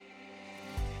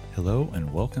Hello and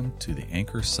welcome to the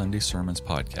Anchor Sunday Sermons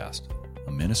podcast,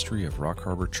 a ministry of Rock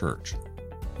Harbor Church.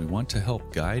 We want to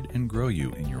help guide and grow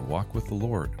you in your walk with the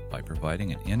Lord by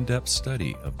providing an in-depth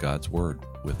study of God's Word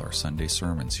with our Sunday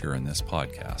sermons here in this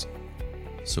podcast.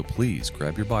 So please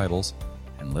grab your Bibles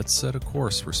and let's set a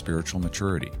course for spiritual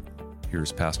maturity.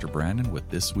 Here's Pastor Brandon with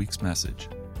this week's message.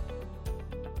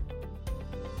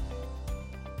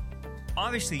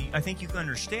 Obviously, I think you can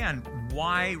understand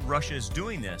why Russia is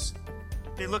doing this.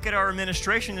 They look at our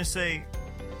administration and say,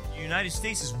 the United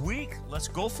States is weak, let's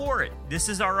go for it. This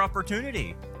is our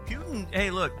opportunity.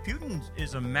 Putin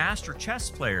is a master chess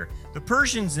player. The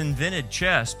Persians invented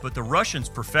chess, but the Russians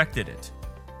perfected it.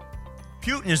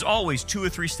 Putin is always 2 or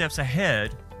 3 steps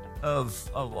ahead of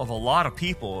a lot of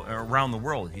people around the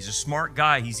world. He's a smart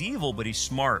guy. He's evil, but he's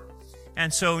smart.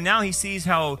 And so now he sees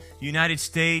how the United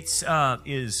States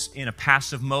is in a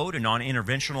passive mode, a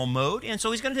non-interventional mode, and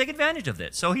so he's going to take advantage of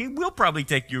this. So he will probably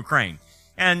take Ukraine.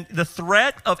 And the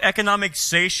threat of economic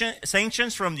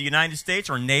sanctions from the United States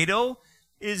or NATO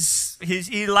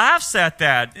he laughs at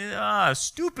that.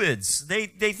 Stupids. They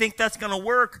think that's going to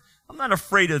work. I'm not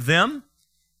afraid of them.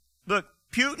 Look,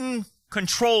 Putin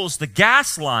controls the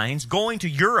gas lines going to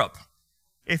Europe.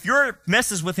 If Europe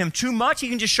messes with him too much, he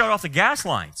can just shut off the gas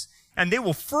lines. And they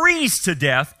will freeze to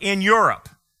death in Europe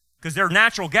because their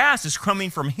natural gas is coming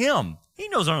from him. He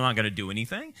knows they're not going to do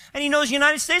anything. And he knows the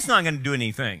United States is not going to do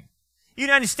anything. The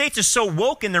United States is so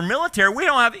woke in their military, we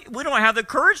don't have the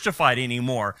courage to fight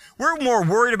anymore. We're more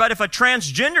worried about if a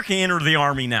transgender can enter the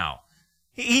army now.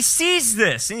 He sees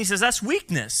this and he says, that's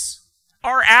weakness.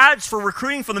 Our ads for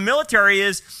recruiting for the military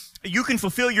is, you can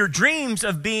fulfill your dreams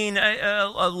of being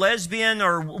a lesbian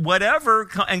or whatever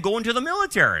and go into the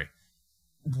military.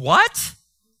 What?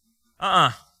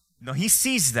 No, he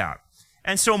sees that.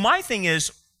 And so my thing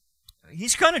is,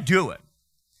 he's going to do it.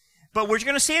 But what you're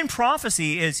going to see in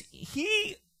prophecy is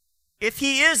if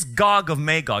he is Gog of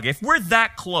Magog, if we're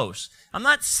that close, I'm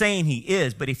not saying he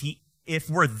is, but if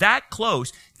we're that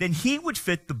close, then he would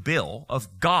fit the bill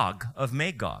of Gog of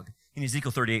Magog in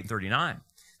Ezekiel 38 and 39.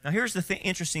 Now here's the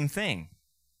interesting thing.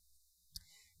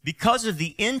 Because of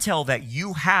the intel that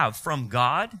you have from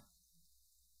God,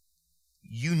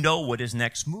 you know what his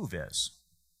next move is.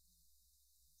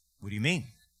 What do you mean?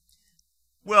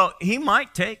 Well, he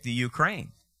might take the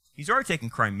Ukraine. He's already taken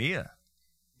Crimea.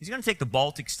 He's going to take the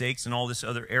Baltic states and all this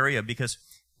other area because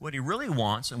what he really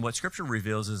wants and what Scripture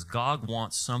reveals is God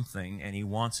wants something and he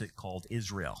wants it called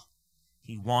Israel.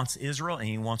 He wants Israel and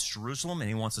he wants Jerusalem and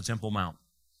he wants the Temple Mount.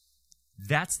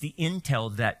 That's the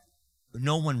intel that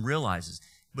no one realizes.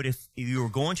 But if you were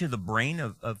going to the brain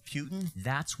of Putin,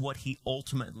 that's what he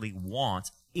ultimately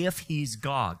wants if he's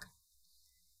Gog.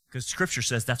 Because Scripture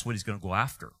says that's what he's going to go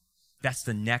after. That's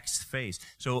the next phase.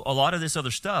 So a lot of this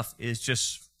other stuff is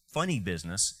just funny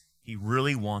business. He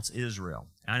really wants Israel.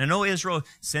 And I know Israel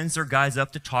sends their guys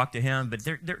up to talk to him, but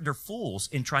they're fools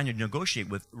in trying to negotiate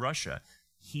with Russia.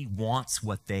 He wants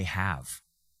what they have,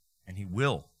 and he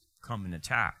will come and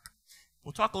attack.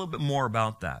 We'll talk a little bit more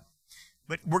about that.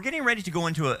 But we're getting ready to go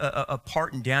into a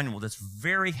part in Daniel that's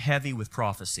very heavy with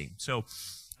prophecy. So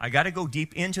I got to go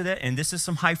deep into that, and this is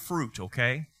some high fruit,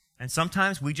 okay? And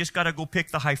sometimes we just got to go pick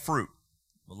the high fruit.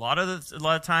 A lot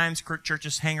of times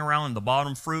churches hang around in the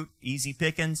bottom fruit, easy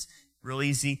pickings, real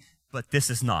easy, but this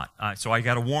is not. So I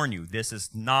got to warn you, this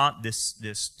is not.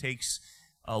 This takes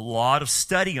a lot of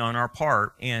study on our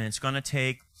part, and it's going to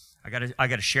take. I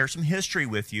got to share some history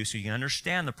with you so you can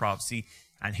understand the prophecy.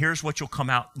 And here's what you'll come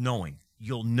out knowing.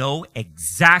 You'll know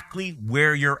exactly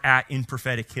where you're at in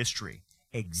prophetic history.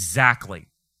 Exactly.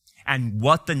 And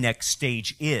what the next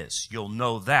stage is. You'll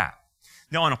know that.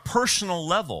 Now, on a personal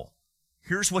level,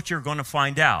 here's what you're going to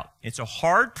find out. It's a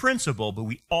hard principle, but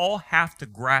we all have to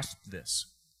grasp this.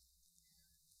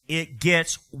 It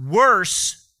gets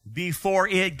worse before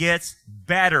it gets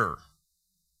better.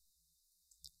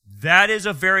 That is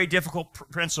a very difficult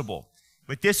principle.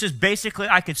 But this is basically,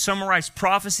 I could summarize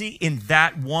prophecy in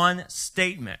that one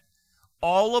statement.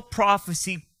 All of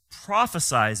prophecy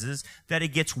prophesizes that it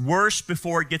gets worse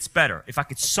before it gets better. If I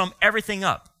could sum everything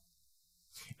up.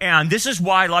 And this is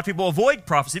why a lot of people avoid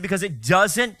prophecy, because it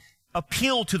doesn't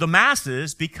appeal to the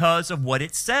masses because of what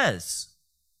it says.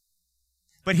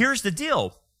 But here's the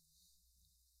deal.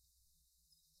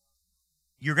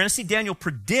 You're going to see Daniel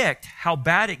predict how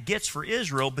bad it gets for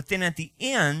Israel, but then at the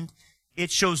end, it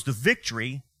shows the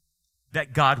victory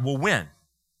that God will win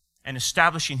and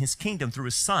establishing his kingdom through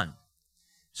his son.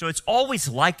 So it's always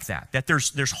like that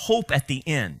there's hope at the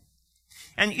end.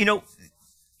 And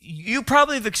you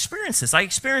probably have experienced this. I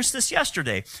experienced this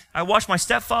yesterday. I watched my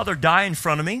stepfather die in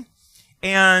front of me,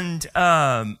 and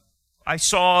I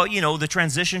saw, the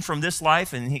transition from this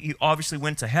life, and he obviously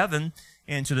went to heaven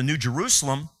and to the New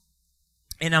Jerusalem.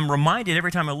 And I'm reminded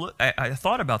every time I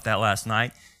thought about that last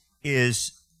night,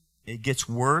 is it gets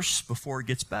worse before it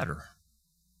gets better.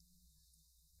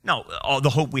 Now, all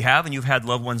the hope we have, and you've had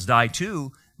loved ones die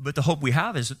too, but the hope we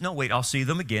have is, no, wait, I'll see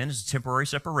them again. It's a temporary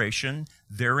separation.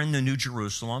 They're in the New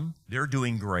Jerusalem. They're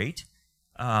doing great.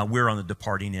 We're on the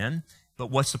departing end. But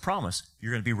what's the promise?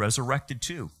 You're going to be resurrected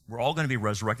too. We're all going to be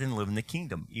resurrected and live in the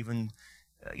kingdom. Even,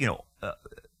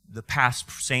 the past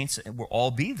saints will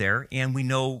all be there, and we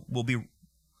know we'll be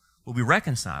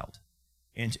reconciled.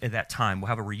 And at that time, we'll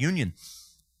have a reunion.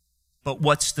 But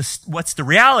what's the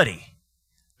reality?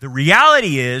 The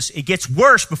reality is it gets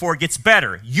worse before it gets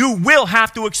better. You will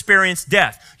have to experience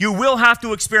death. You will have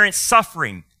to experience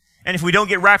suffering. And if we don't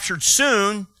get raptured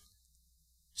soon,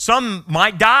 some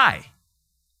might die.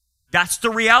 That's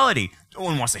the reality. No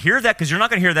one wants to hear that because you're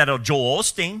not going to hear that of Joel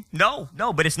Osteen. No,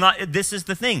 but it's not. This is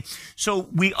the thing. So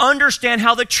we understand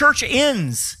how the church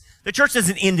ends. The church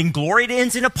doesn't end in glory. It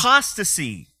ends in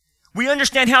apostasy. We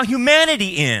understand how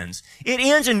humanity ends. It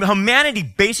ends in humanity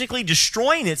basically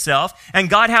destroying itself and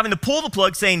God having to pull the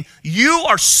plug saying, you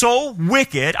are so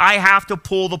wicked, I have to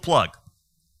pull the plug.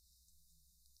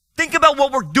 Think about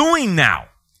what we're doing now.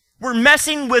 We're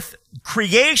messing with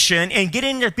creation and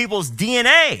getting into people's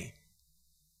DNA.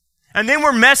 And then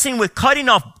we're messing with cutting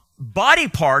off body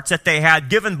parts that they had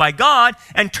given by God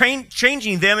and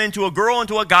changing them into a girl,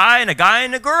 into a guy, and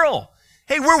a girl.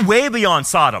 Hey, we're way beyond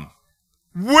Sodom.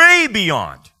 Way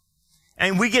beyond.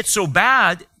 And we get so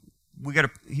bad,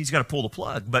 he's got to pull the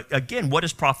plug. But again, what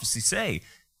does prophecy say?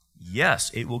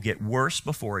 Yes, it will get worse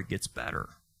before it gets better.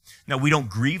 Now, we don't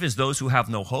grieve as those who have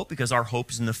no hope because our hope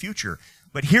is in the future.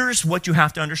 But here's what you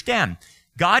have to understand.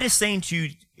 God is saying to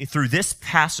you through this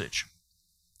passage,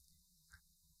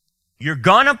 you're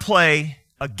going to play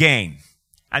a game,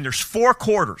 and there's 4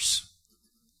 quarters.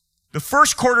 The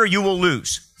first quarter you will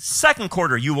lose. Second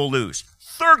quarter you will lose.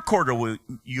 Third quarter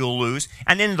you'll lose.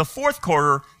 And then in the fourth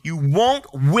quarter, you won't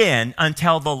win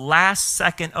until the last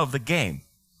second of the game.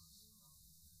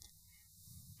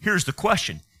 Here's the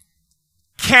question.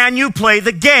 Can you play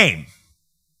the game?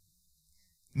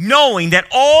 Knowing that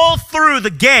all through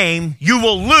the game, you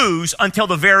will lose until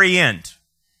the very end.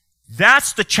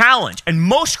 That's the challenge. And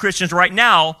most Christians right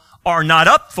now are not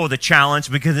up for the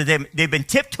challenge because they've been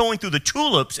tiptoeing through the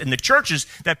tulips in the churches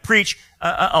that preach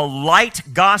a light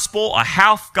gospel, a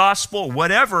half gospel,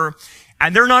 whatever,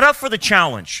 and they're not up for the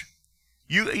challenge.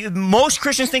 Most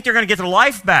Christians think they're going to get their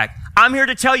life back. I'm here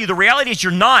to tell you the reality is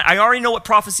you're not. I already know what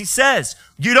prophecy says.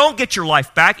 You don't get your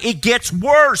life back. It gets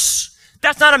worse.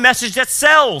 That's not a message that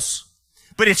sells,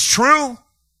 but it's true.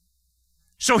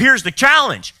 So here's the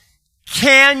challenge.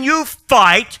 Can you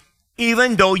fight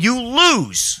even though you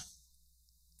lose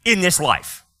in this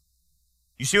life?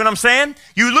 You see what I'm saying?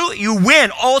 You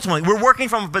win ultimately. We're working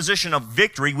from a position of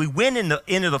victory. We win in the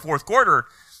end of the fourth quarter.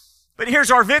 But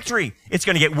here's our victory. It's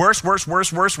going to get worse,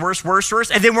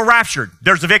 and then we're raptured.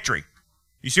 There's the victory.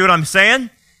 You see what I'm saying?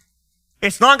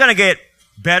 It's not going to get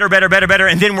better,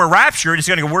 and then we're raptured. It's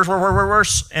going to get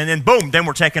worse, and then boom, then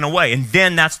we're taken away. And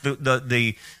then that's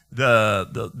the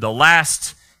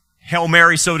last Hail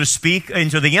Mary, so to speak,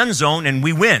 into the end zone, and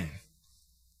we win.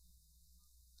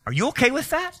 Are you okay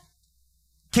with that?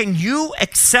 Can you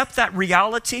accept that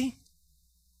reality?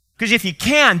 Because if you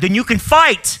can, then you can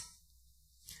fight.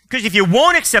 Because if you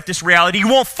won't accept this reality, you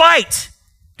won't fight.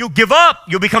 You'll give up.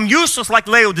 You'll become useless like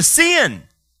Laodicean.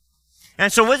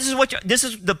 And so this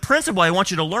is the principle I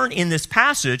want you to learn in this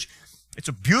passage. It's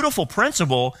a beautiful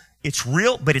principle. It's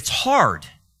real, but it's hard.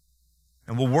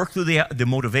 And we'll work through the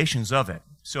motivations of it.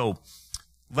 So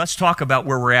let's talk about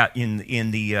where we're at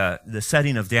in the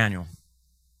setting of Daniel.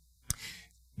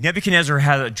 Nebuchadnezzar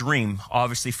had a dream,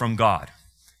 obviously from God.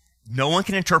 No one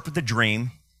can interpret the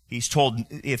dream. He's told,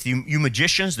 if you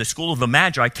magicians, the school of the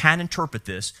Magi, can't interpret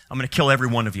this, I'm going to kill every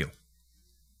one of you.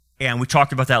 And we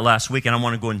talked about that last week, and I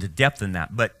want to go into depth in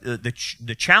that. But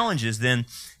the challenge is then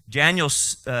Daniel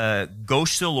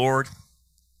goes to the Lord,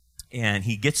 and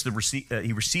he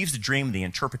receives the dream, the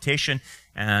interpretation,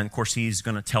 and of course he's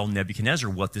going to tell Nebuchadnezzar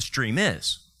what this dream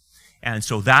is. And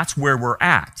so that's where we're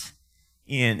at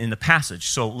in the passage.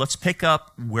 So let's pick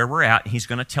up where we're at. He's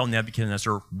going to tell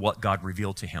Nebuchadnezzar what God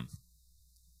revealed to him.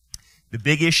 The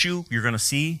big issue you're going to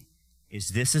see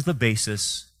is this is the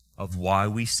basis of why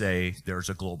we say there's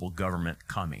a global government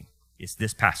coming. It's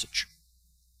this passage.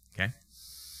 Okay?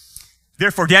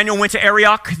 Therefore, Daniel went to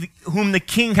Arioch, whom the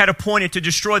king had appointed to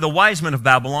destroy the wise men of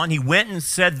Babylon. He went and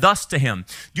said thus to him,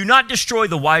 do not destroy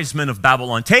the wise men of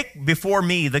Babylon. Take before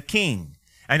me the king,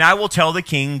 and I will tell the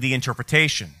king the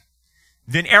interpretation.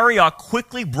 Then Arioch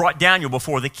quickly brought Daniel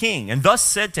before the king, and thus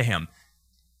said to him,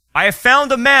 I have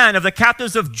found a man of the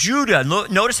captives of Judah.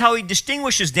 Notice how he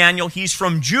distinguishes Daniel. He's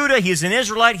from Judah. He is an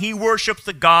Israelite. He worships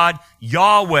the God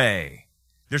Yahweh.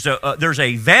 There's a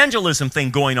evangelism thing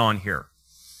going on here.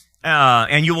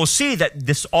 And you will see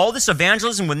that all this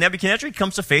evangelism with Nebuchadnezzar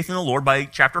comes to faith in the Lord by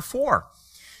chapter 4.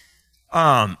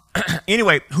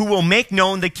 Anyway, who will make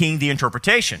known the king the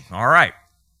interpretation. All right.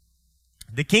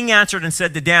 The king answered and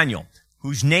said to Daniel,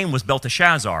 whose name was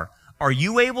Belteshazzar, are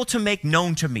you able to make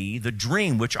known to me the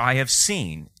dream which I have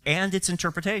seen and its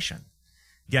interpretation?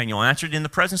 Daniel answered in the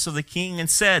presence of the king and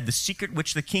said, the secret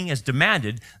which the king has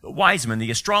demanded, the wise men,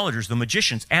 the astrologers, the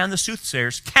magicians, and the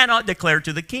soothsayers cannot declare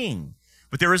to the king.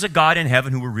 But there is a God in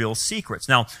heaven who reveals secrets.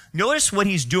 Now, notice what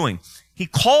he's doing. He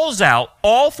calls out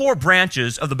all 4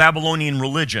 branches of the Babylonian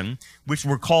religion, which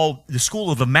were called the school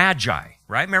of the Magi,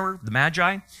 right? Remember the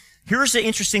Magi? Here's the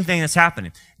interesting thing that's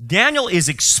happening. Daniel is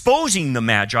exposing the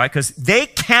Magi because they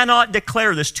cannot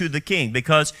declare this to the king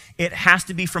because it has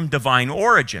to be from divine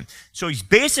origin. So he's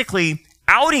basically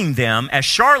outing them as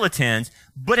charlatans,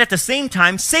 but at the same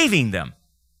time saving them.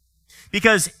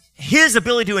 Because his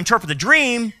ability to interpret the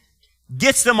dream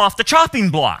gets them off the chopping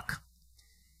block.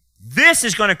 This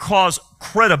is going to cause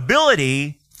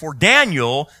credibility for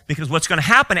Daniel because what's going to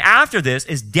happen after this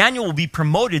is Daniel will be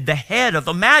promoted the head of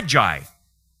the Magi.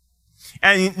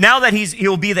 And now that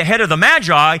he'll be the head of the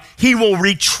Magi, he will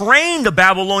retrain the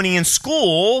Babylonian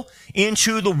school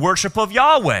into the worship of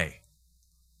Yahweh.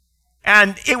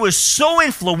 And it was so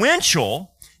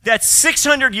influential that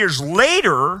 600 years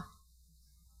later,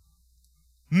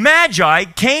 Magi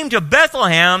came to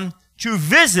Bethlehem to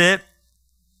visit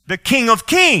the King of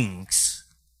Kings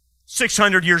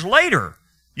 600 years later.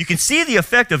 You can see the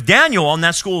effect of Daniel on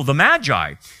that school of the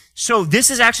Magi. So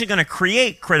this is actually going to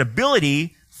create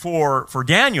credibility for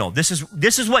Daniel. This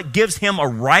is what gives him a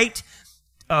right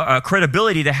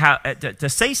credibility to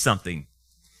say something.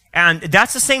 And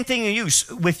that's the same thing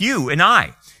with you and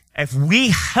I. If we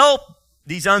help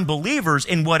these unbelievers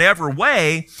in whatever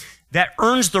way, that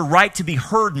earns the right to be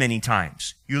heard many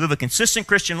times. You live a consistent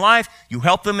Christian life, you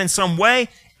help them in some way,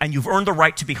 and you've earned the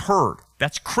right to be heard.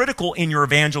 That's critical in your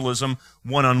evangelism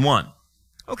one-on-one.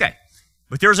 Okay,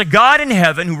 but there's a God in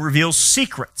heaven who reveals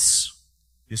secrets.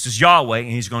 This is Yahweh,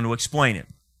 and he's going to explain it.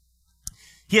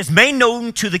 He has made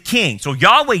known to the king. So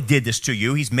Yahweh did this to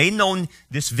you. He's made known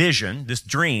this vision, this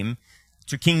dream,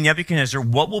 to King Nebuchadnezzar,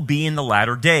 what will be in the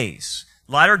latter days.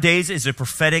 Latter days is a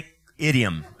prophetic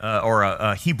idiom, or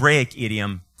a Hebraic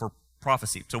idiom for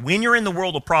prophecy. So when you're in the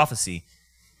world of prophecy,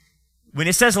 when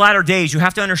it says latter days, you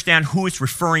have to understand who it's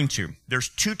referring to. There's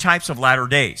 2 types of latter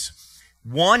days.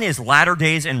 One is latter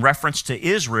days in reference to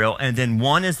Israel, and then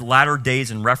one is latter days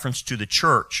in reference to the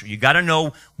church. You got to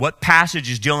know what passage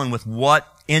is dealing with what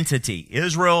entity,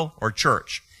 Israel or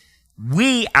church.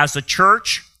 We, as a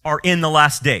church, are in the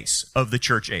last days of the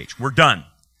church age. We're done.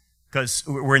 Because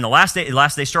we're in the last day. The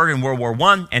last day started in World War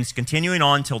I, and it's continuing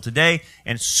on till today,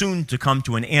 and it's soon to come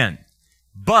to an end.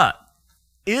 But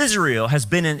Israel has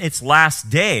been in its last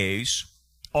days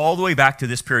all the way back to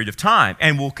this period of time,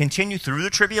 and will continue through the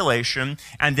tribulation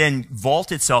and then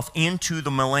vault itself into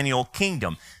the millennial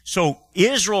kingdom. So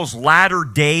Israel's latter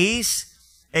days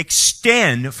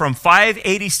extend from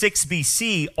 586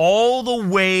 BC all the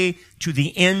way to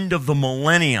the end of the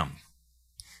millennium.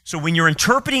 So when you're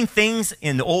interpreting things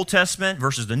in the Old Testament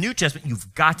versus the New Testament,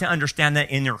 you've got to understand that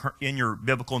in your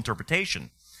biblical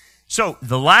interpretation. So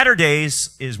the latter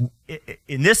days is,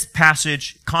 in this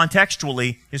passage,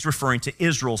 contextually, is referring to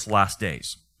Israel's last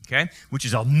days, okay? Which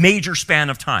is a major span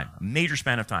of time,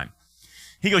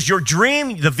 He goes, your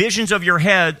dream, the visions of your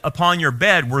head upon your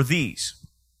bed were these.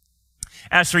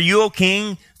 As for you, O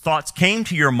king, thoughts came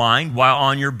to your mind while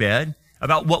on your bed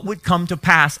about what would come to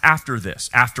pass after this,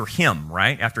 after him,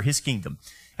 right? After his kingdom.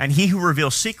 And he who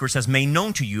reveals secrets has made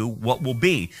known to you what will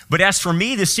be. But as for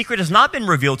me, the secret has not been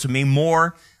revealed to me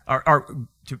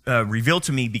revealed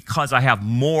to me because I have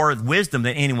more wisdom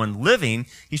than anyone living.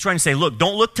 He's trying to say, look,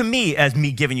 don't look to me as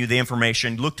me giving you the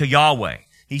information. Look to Yahweh.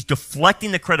 He's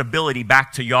deflecting the credibility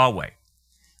back to Yahweh.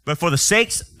 But for the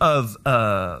sakes of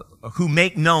who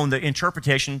make known the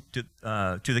interpretation to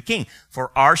the king,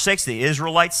 for our sakes, the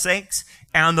Israelites' sakes,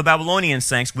 and the Babylonian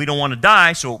sakes, we don't want to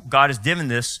die, so God has given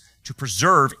this to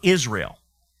preserve Israel.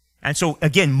 And so,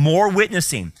 again, more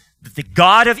witnessing that the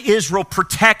God of Israel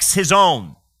protects his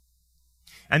own.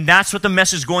 And that's what the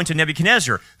message is going to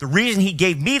Nebuchadnezzar. The reason he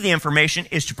gave me the information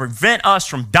is to prevent us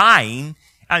from dying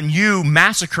and you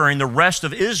massacring the rest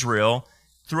of Israel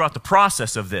throughout the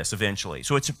process of this eventually.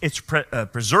 So it's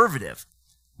preservative,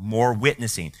 more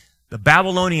witnessing. The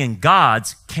Babylonian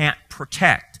gods can't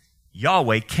protect.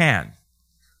 Yahweh can.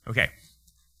 Okay.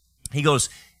 He goes,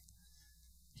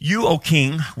 you, O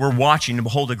king, were watching to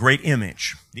behold a great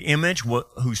image. The image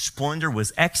whose splendor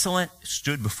was excellent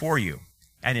stood before you,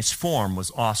 and its form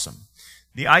was awesome.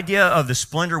 The idea of the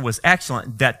splendor was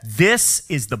excellent, that this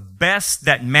is the best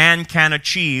that man can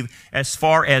achieve as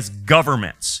far as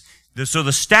governments. So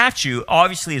the statue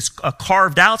obviously is a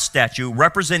carved out statue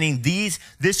representing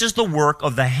this is the work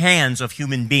of the hands of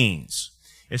human beings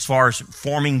as far as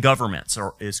forming governments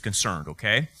is concerned,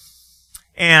 okay?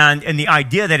 And the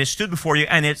idea that it stood before you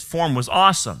and its form was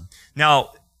awesome.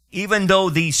 Now, even though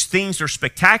these things are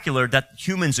spectacular that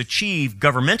humans achieve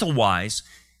governmental-wise,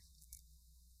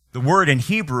 the word in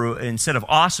Hebrew, instead of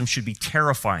awesome, should be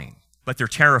terrifying. But they're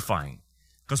terrifying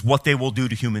because what they will do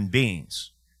to human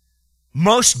beings.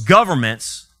 Most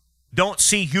governments don't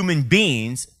see human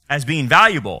beings as being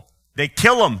valuable. They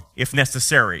kill them if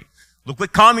necessary. Look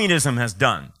what communism has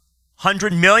done.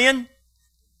 100 million,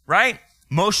 right?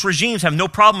 Most regimes have no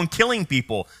problem killing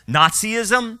people.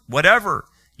 Nazism, whatever.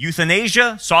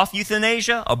 Euthanasia, soft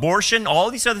euthanasia, abortion, all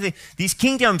these other things. These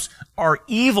kingdoms are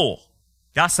evil.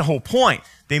 That's the whole point.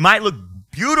 They might look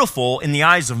beautiful in the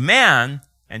eyes of man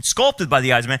and sculpted by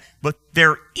the eyes of man, but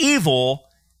they're evil,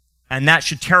 and that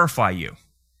should terrify you.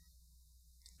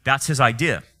 That's his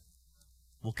idea.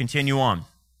 We'll continue on.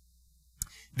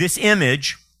 This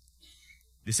image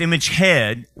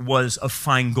head was of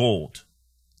fine gold.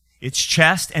 Its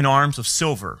chest and arms of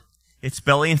silver, its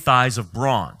belly and thighs of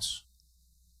bronze,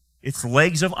 its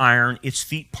legs of iron, its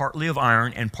feet partly of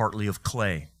iron and partly of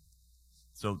clay.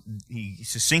 So he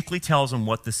succinctly tells them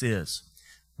what this is.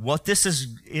 What this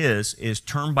is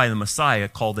termed by the Messiah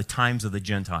called the times of the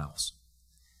Gentiles.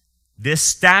 This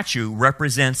statue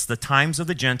represents the times of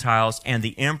the Gentiles and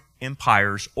the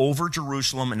empires over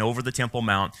Jerusalem and over the Temple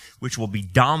Mount, which will be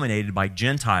dominated by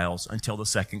Gentiles until the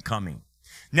second coming.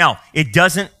 Now, it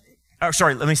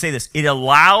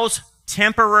allows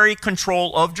temporary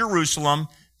control of Jerusalem,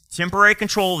 temporary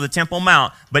control of the Temple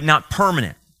Mount, but not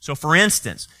permanent. So, for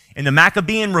instance, in the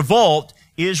Maccabean revolt,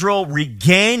 Israel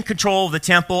regained control of the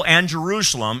temple and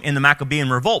Jerusalem in the Maccabean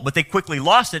revolt, but they quickly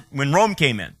lost it when Rome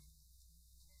came in.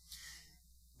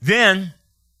 Then,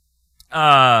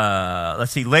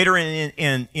 let's see, later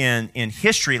in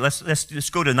history, let's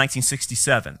go to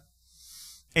 1967.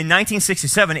 In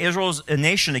 1967, Israel's a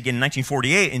nation again in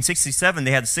 1948. In 67,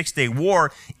 they had the 6-Day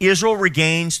War. Israel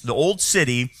regains the old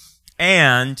city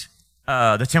and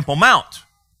the Temple Mount.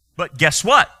 But guess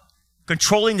what?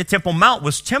 Controlling the Temple Mount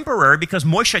was temporary because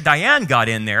Moshe Dayan got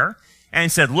in there and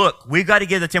said, look, we've got to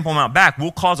give the Temple Mount back.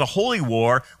 We'll cause a holy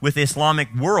war with the Islamic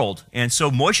world. And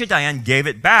so Moshe Dayan gave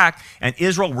it back, and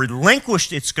Israel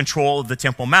relinquished its control of the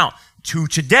Temple Mount. To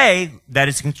today, that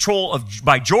is control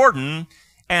by Jordan,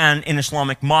 and in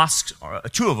Islamic mosques,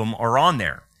 2 of them are on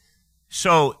there.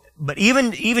 So, but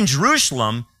even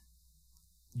Jerusalem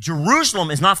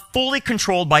is not fully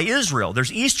controlled by Israel.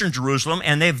 There's Eastern Jerusalem,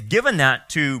 and they've given that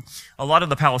to a lot of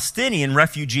the Palestinian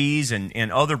refugees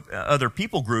and other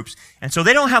people groups. And so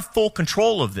they don't have full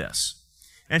control of this.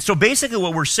 And so basically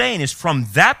what we're saying is from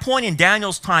that point in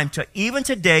Daniel's time to even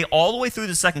today, all the way through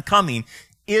the second coming,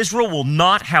 Israel will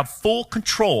not have full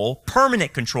control,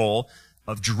 permanent control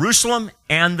of Jerusalem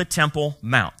and the Temple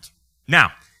Mount.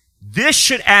 Now, this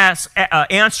should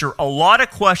answer a lot of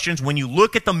questions when you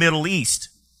look at the Middle East.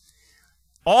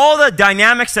 All the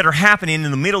dynamics that are happening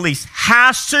in the Middle East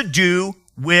has to do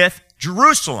with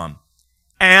Jerusalem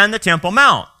and the Temple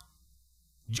Mount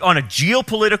on a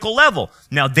geopolitical level.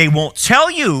 Now, they won't tell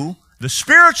you the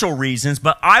spiritual reasons,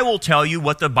 but I will tell you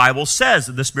what the Bible says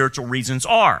the spiritual reasons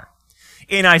are.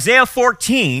 In Isaiah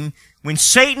 14, when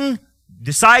Satan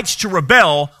decides to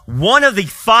rebel, one of the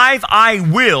 5 I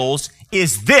wills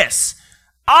is this: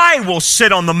 I will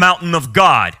sit on the mountain of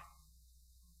God.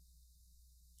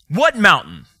 What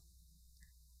mountain?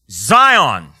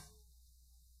 Zion.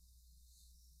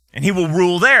 And he will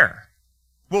rule there.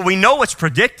 Well, we know it's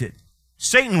predicted.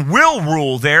 Satan will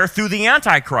rule there through the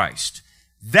Antichrist.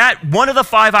 That one of the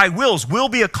 5 I wills will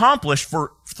be accomplished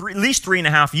for at least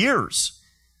 3.5 years.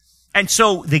 And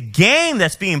so the game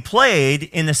that's being played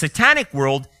in the satanic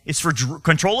world is for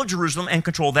control of Jerusalem and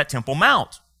control of that Temple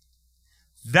Mount.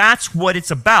 That's what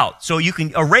it's about. So you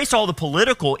can erase all the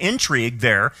political intrigue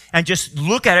there and just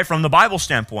look at it from the Bible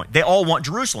standpoint. They all want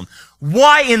Jerusalem.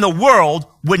 Why in the world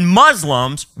would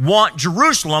Muslims want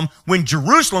Jerusalem when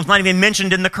Jerusalem's not even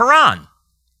mentioned in the Quran?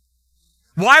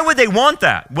 Why would they want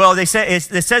that? Well, it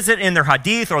says it in their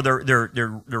hadith or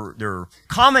their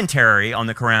commentary on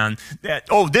the Quran that,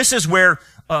 this is where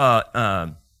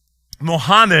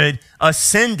Muhammad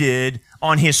ascended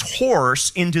on his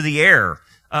horse into the air.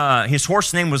 His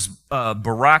horse's name was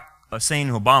Barak Hussein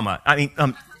Obama.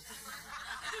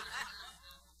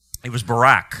 It was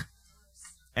Barack.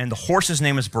 And the horse's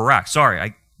name is Barack.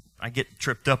 Sorry, I get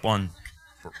tripped up on...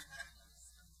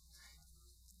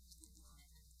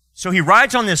 So he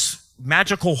rides on this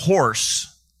magical horse,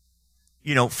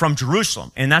 from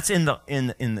Jerusalem. And that's in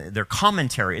their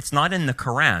commentary. It's not in the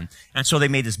Quran. And so they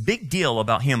made this big deal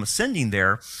about him ascending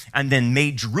there and then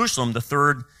made Jerusalem the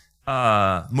third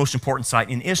most important site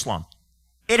in Islam.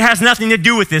 It has nothing to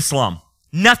do with Islam.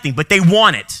 Nothing, but they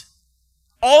want it.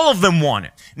 All of them want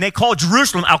it. And they call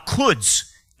Jerusalem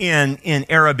Al-Quds in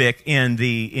Arabic, in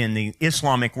the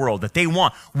Islamic world, that they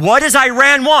want. What does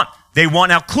Iran want? They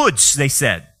want Al-Quds, they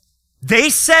said. They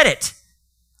said it.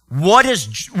 What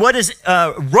does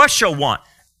Russia want?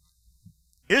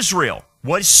 Israel.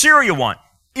 What does Syria want?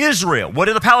 Israel. What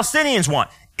do the Palestinians want?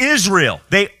 Israel.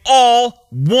 They all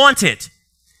want it.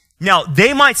 Now,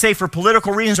 they might say for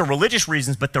political reasons or religious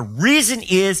reasons, but the reason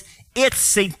is it's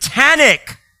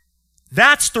satanic.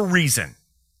 That's the reason.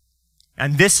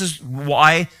 And this is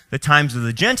why the Times of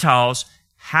the Gentiles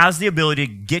has the ability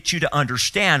to get you to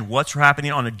understand what's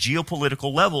happening on a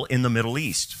geopolitical level in the Middle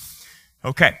East.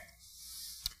 Okay.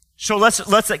 So let's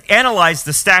analyze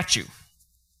the statue.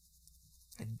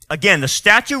 Again, the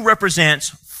statue represents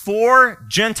 4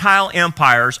 Gentile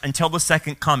empires until the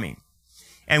second coming.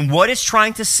 And what it's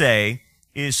trying to say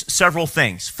is several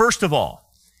things. First of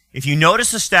all, if you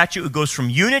notice the statue, it goes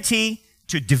from unity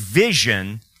to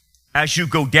division as you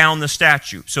go down the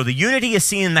statue. So the unity is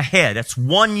seen in the head. That's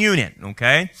one unit,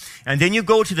 okay? And then you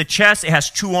go to the chest. It has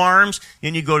 2 arms.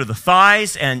 Then you go to the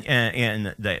thighs and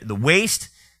the waist,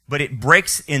 but it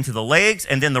breaks into the legs.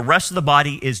 And then the rest of the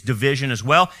body is division as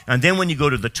well. And then when you go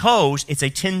to the toes, it's a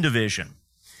 10 division.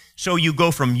 So you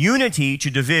go from unity to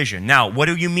division. Now, what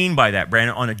do you mean by that,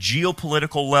 Brandon, on a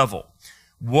geopolitical level?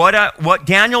 What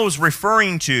Daniel is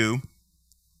referring to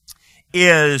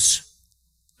is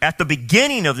at the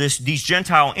beginning of these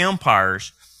Gentile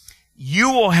empires, you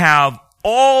will have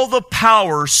all the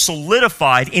power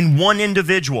solidified in one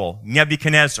individual,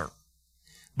 Nebuchadnezzar.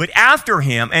 But after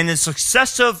him and the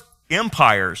successive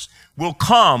empires will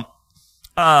come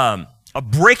a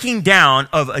breaking down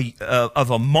of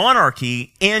a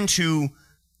monarchy into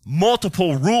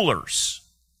multiple rulers.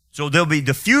 So there'll be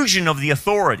diffusion of the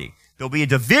authority. There'll be a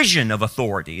division of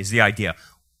authority is the idea.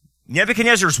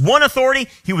 Nebuchadnezzar's one authority.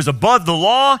 He was above the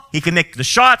law. He could make the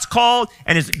shots called,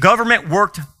 and his government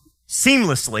worked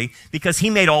seamlessly because he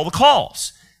made all the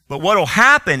calls. But what will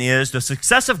happen is the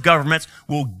successive governments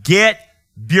will get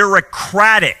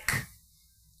bureaucratic.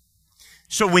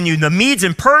 So when the Medes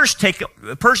and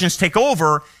Persians take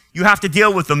over, you have to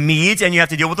deal with the Medes and you have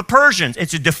to deal with the Persians.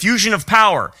 It's a diffusion of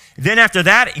power. Then after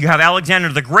that, you have Alexander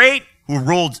the Great, who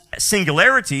ruled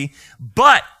singularity,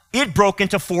 but it broke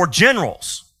into 4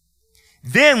 generals.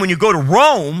 Then when you go to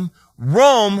Rome,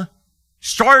 Rome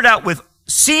started out with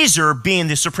Caesar being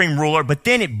the supreme ruler, but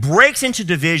then it breaks into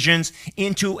divisions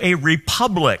into a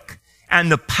republic.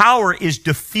 And the power is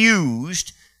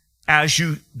diffused as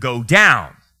you go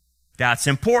down. That's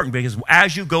important because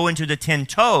as you go into the 10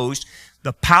 toes,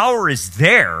 the power is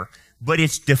there, but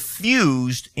it's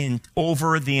diffused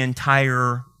over the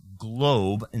entire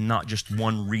globe and not just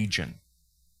one region.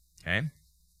 Okay?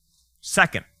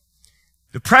 Second,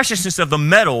 the preciousness of the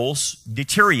metals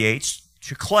deteriorates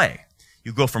to clay.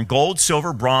 You go from gold,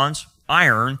 silver, bronze,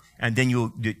 iron, and then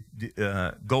you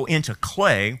go into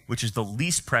clay, which is the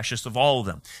least precious of all of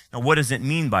them. Now, what does it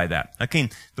mean by that? Okay,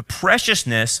 the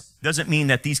preciousness doesn't mean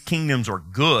that these kingdoms are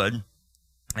good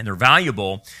and they're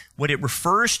valuable. What it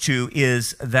refers to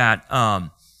is that, how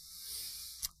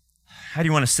do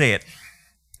you want to say it?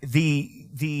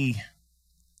 The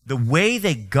way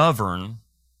they govern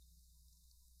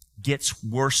gets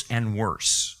worse and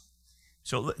worse.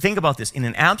 So think about this. In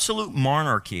an absolute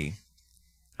monarchy,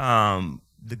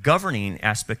 the governing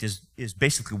aspect is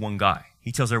basically one guy.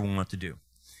 He tells everyone what to do.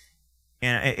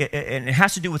 And it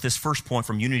has to do with this first point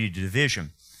from unity to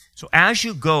division. So as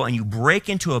you go and you break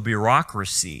into a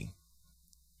bureaucracy,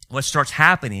 what starts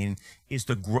happening is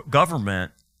the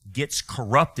government gets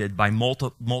corrupted by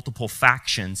multiple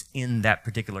factions in that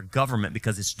particular government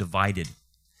because it's divided.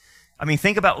 I mean,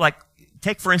 think about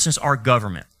take for instance our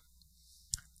government.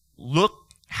 Look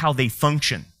how they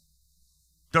function.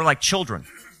 They're like children,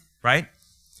 right?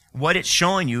 What it's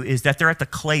showing you is that they're at the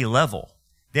clay level.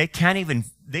 They can't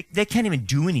even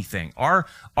do anything. Our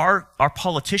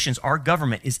politicians, our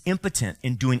government is impotent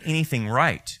in doing anything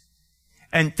right.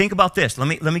 And think about this. Let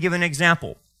me give an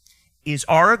example. Is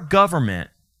our government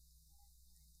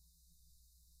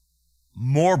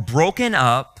more broken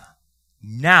up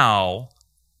now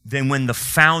than when the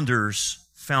founders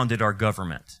founded our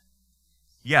government?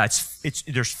 Yeah,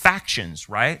 there's factions,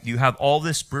 right? You have all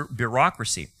this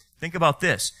bureaucracy. Think about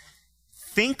this.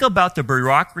 Think about the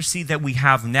bureaucracy that we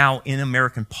have now in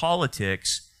American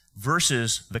politics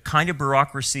versus the kind of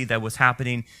bureaucracy that was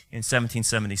happening in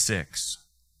 1776.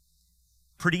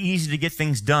 Pretty easy to get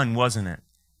things done, wasn't it?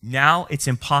 Now it's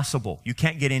impossible. You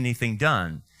can't get anything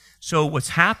done. So what's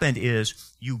happened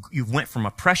is you went from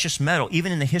a precious metal,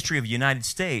 even in the history of the United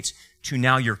States, to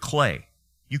now you're clay.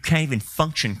 You can't even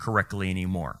function correctly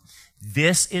anymore.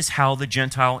 This is how the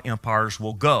Gentile empires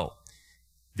will go.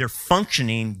 Their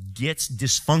functioning gets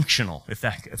dysfunctional,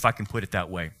 if I can put it that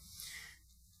way.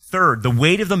 Third, the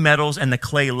weight of the metals and the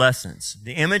clay lessens.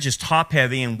 The image is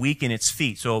top-heavy and weak in its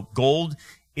feet. So gold,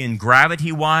 in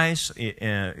gravity-wise,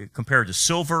 compared to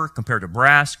silver, compared to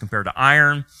brass, compared to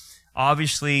iron,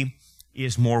 obviously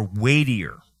is more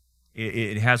weightier.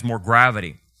 It has more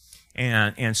gravity.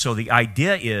 And so the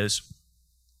idea is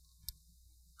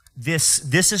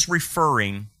this is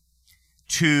referring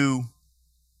to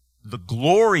the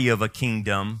glory of a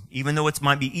kingdom, even though it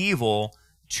might be evil,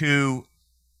 to,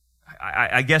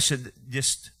 I guess,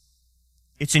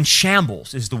 it's in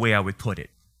shambles is the way I would put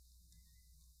it.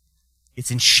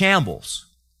 It's in shambles.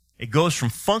 It goes from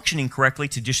functioning correctly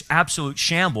to just absolute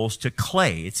shambles to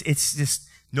clay. It's just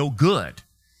no good.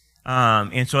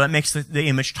 And so that makes the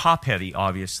image top-heavy,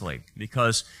 obviously,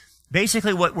 because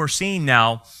basically what we're seeing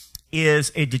now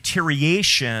is a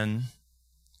deterioration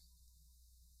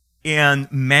in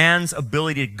man's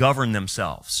ability to govern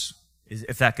themselves,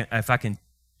 if I can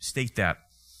state that.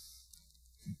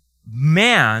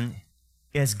 Man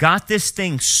has got this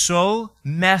thing so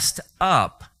messed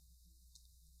up,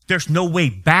 there's no way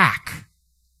back.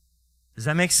 Does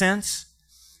that make sense?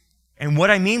 And what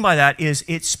I mean by that is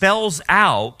it spells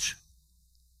out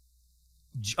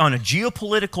on a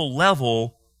geopolitical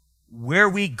level where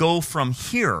we go from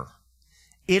here.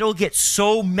 It'll get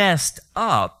so messed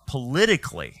up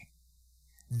politically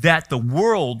that the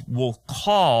world will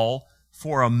call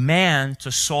for a man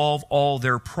to solve all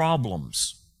their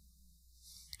problems.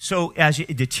 So as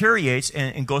it deteriorates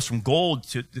and goes from gold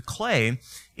to the clay,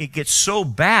 it gets so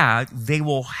bad, they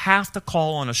will have to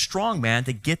call on a strong man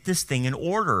to get this thing in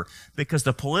order because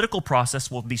the political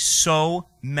process will be so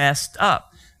messed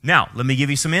up. Now, let me give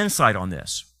you some insight on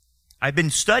this. I've been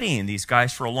studying these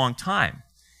guys for a long time.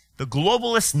 The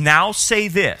globalists now say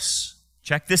this.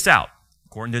 Check this out,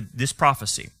 according to this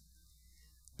prophecy.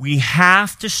 We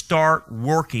have to start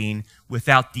working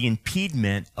without the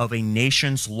impediment of a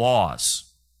nation's laws.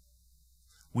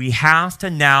 We have to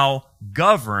now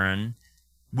govern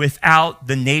without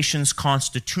the nation's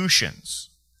constitutions.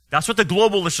 That's what the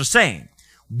globalists are saying.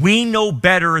 We know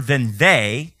better than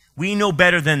they. We know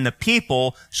better than the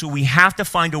people, so we have to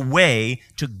find a way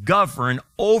to govern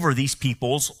over these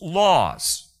people's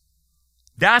laws.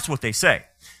 That's what they say.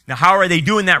 Now, how are they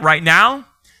doing that right now?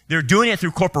 They're doing it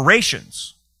through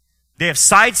corporations. They have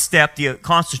sidestepped the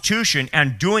Constitution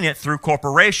and doing it through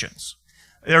corporations.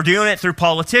 They're doing it through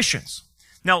politicians.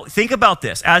 Now, think about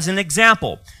this. As an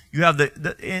example, you have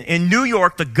in New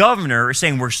York, the governor is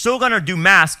saying we're still going to do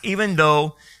masks even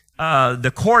though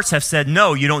the courts have said,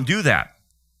 no, you don't do that.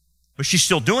 But she's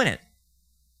still doing it.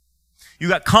 You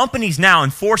got companies now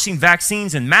enforcing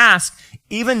vaccines and masks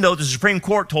even though the Supreme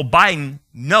Court told Biden,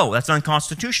 no, that's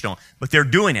unconstitutional. But they're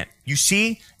doing it. You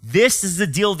see, this is the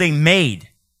deal they made.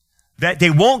 That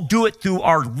they won't do it through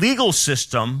our legal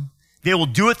system. They will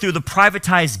do it through the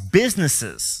privatized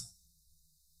businesses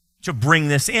to bring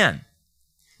this in.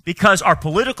 Because our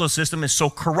political system is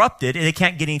so corrupted and they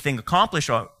can't get anything accomplished,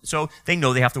 so they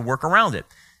know they have to work around it.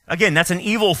 Again, that's an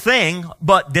evil thing,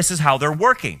 but this is how they're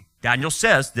working. Daniel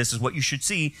says this is what you should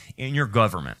see in your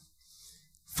government.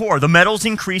 4, the metals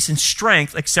increase in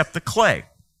strength except the clay.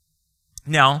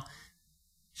 Now,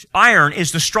 iron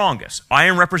is the strongest.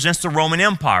 Iron represents the Roman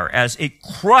Empire as it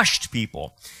crushed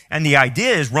people. And the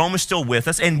idea is Rome is still with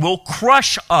us and will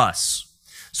crush us.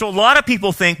 So a lot of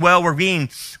people think, well, we're being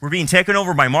taken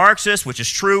over by Marxists, which is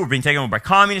true. We're being taken over by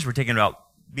communists. We're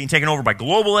being taken over by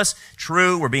globalists.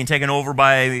 True. We're being taken over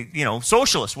by,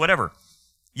 socialists, whatever.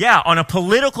 Yeah, on a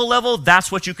political level,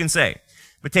 that's what you can say.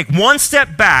 But take one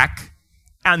step back,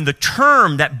 and the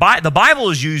term that the Bible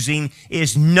is using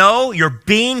is, no, you're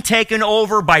being taken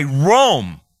over by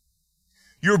Rome.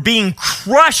 You're being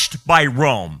crushed by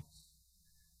Rome.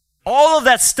 All of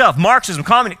that stuff, Marxism,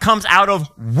 communism, comes out of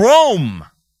Rome.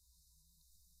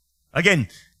 Again,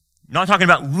 not talking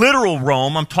about literal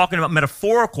Rome, I'm talking about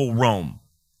metaphorical Rome.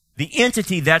 The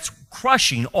entity that's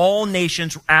crushing all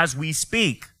nations as we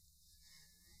speak.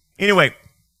 Anyway,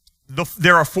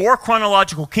 there are 4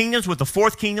 chronological kingdoms, with the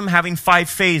 4th kingdom having 5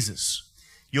 phases.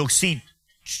 You'll see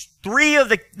 3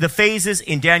 of the phases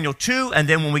in Daniel 2, and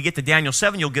then when we get to Daniel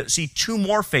 7, you'll see 2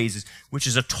 more phases, which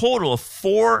is a total of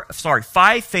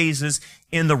 5 phases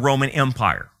in the Roman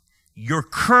Empire. You're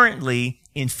currently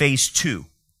in phase 2.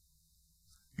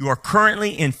 You are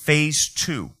currently in phase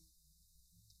 2.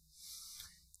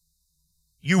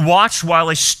 You watched while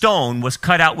a stone was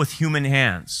cut out with human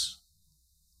hands,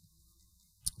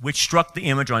 which struck the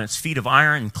image on its feet of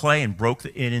iron and clay and broke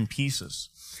it in pieces.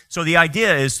 So the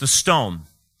idea is the stone.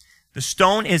 The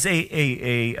stone is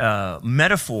a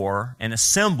metaphor and a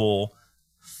symbol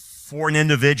for an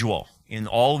individual in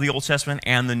all of the Old Testament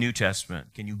and the New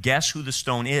Testament. Can you guess who the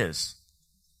stone is?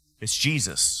 It's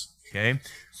Jesus. Okay?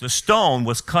 So the stone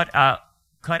was cut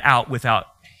out without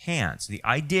hands. The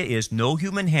idea is no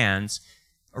human hands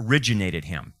originated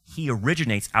him. He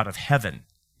originates out of heaven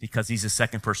because he's the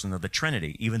second person of the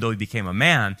Trinity. Even though he became a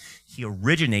man, he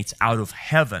originates out of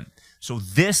heaven. So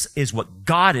this is what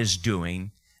God is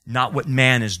doing, not what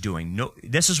man is doing. No,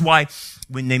 this is why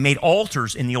when they made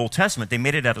altars in the Old Testament, they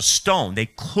made it out of stone. They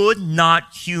could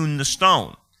not hewn the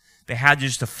stone. They had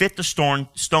just to fit the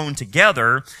stone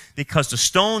together because the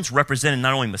stones represented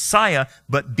not only Messiah,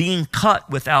 but being cut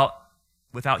without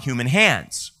human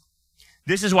hands.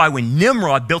 This is why when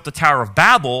Nimrod built the Tower of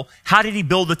Babel, how did he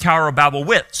build the Tower of Babel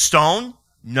with? Stone?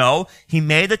 No. He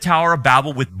made the Tower of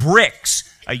Babel with bricks,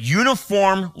 a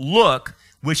uniform look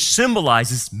which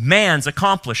symbolizes man's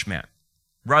accomplishment,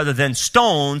 rather than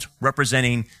stones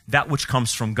representing that which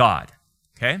comes from God.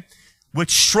 Okay?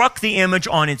 Which struck the image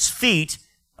on its feet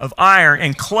of iron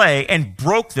and clay and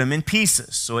broke them in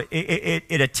pieces. So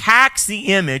it attacks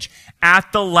the image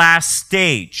at the last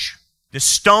stage. The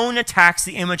stone attacks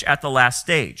the image at the last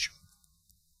stage.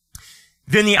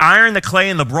 Then the iron, the clay,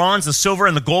 and the bronze, the silver,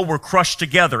 and the gold were crushed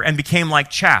together and became like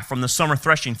chaff from the summer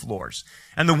threshing floors.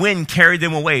 And the wind carried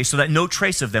them away so that no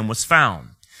trace of them was found.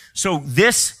 So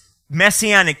this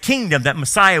messianic kingdom that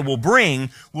Messiah will bring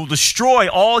will destroy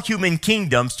all human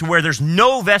kingdoms to where there's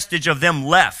no vestige of them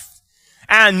left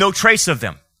and no trace of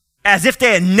them, as if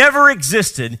they had never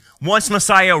existed once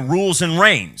Messiah rules and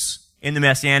reigns in the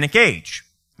messianic age.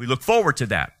 We look forward to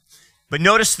that. But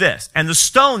notice this. And the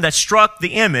stone that struck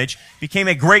the image became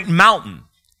a great mountain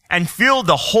and filled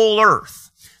the whole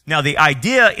earth. Now, the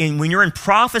idea when you're in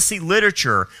prophecy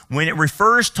literature, when it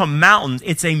refers to mountains,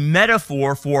 it's a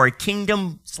metaphor for a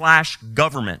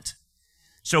kingdom/government.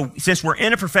 So since we're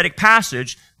in a prophetic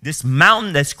passage, this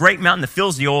mountain, this great mountain that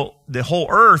fills the whole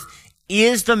earth,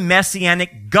 is the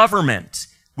messianic government,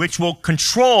 which will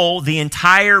control the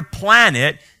entire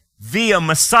planet via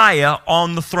Messiah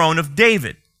on the throne of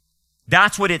David.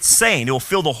 That's what it's saying. It will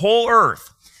fill the whole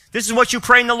earth. This is what you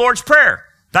pray in the Lord's Prayer.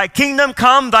 Thy kingdom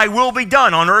come, thy will be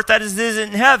done on earth as it is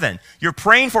in heaven. You're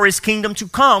praying for his kingdom to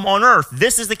come on earth.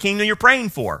 This is the kingdom you're praying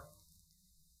for.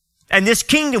 And this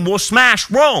kingdom will smash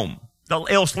Rome.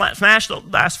 It'll smash the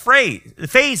last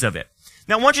phase of it.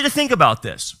 Now, I want you to think about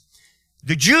this.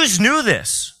 The Jews knew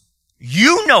this.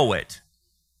 You know it.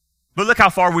 But look how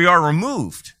far we are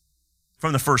removed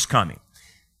from the first coming.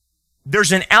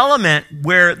 There's an element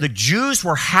where the Jews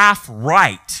were half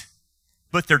right,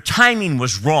 but their timing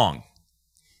was wrong.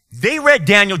 They read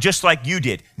Daniel just like you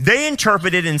did. They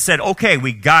interpreted and said, okay,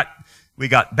 we got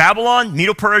Babylon,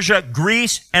 Medo-Persia,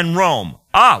 Greece, and Rome.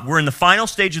 We're in the final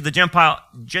stage of the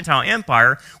Gentile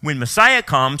empire. When Messiah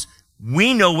comes,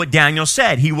 we know what Daniel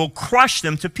said. He will crush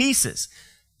them to pieces.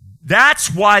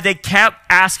 That's why they kept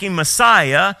asking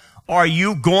Messiah, are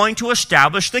you going to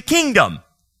establish the kingdom?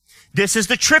 This is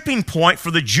the tripping point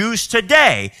for the Jews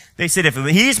today. They said, if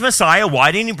he's Messiah,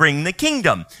 why didn't he bring the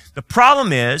kingdom? The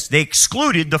problem is they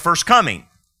excluded the first coming.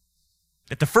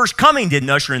 If the first coming didn't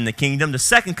usher in the kingdom, the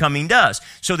second coming does.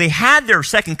 So they had their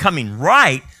second coming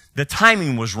right. The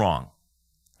timing was wrong.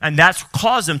 And that's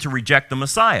caused them to reject the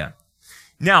Messiah.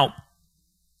 Now,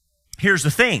 here's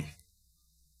the thing.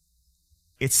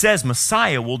 It says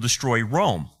Messiah will destroy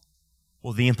Rome.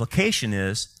 Well, the implication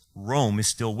is Rome is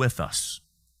still with us.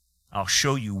 I'll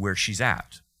show you where she's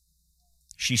at.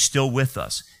 She's still with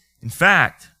us. In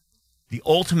fact, the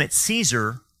ultimate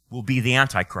Caesar will be the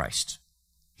Antichrist.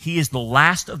 He is the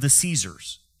last of the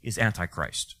Caesars, is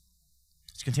Antichrist.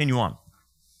 Let's continue on.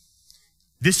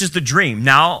 This is the dream.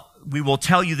 Now we will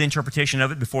tell you the interpretation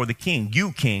of it before the king.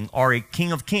 You, king, are a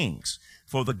king of kings.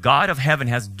 For the God of heaven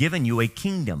has given you a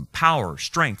kingdom, power,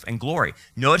 strength, and glory.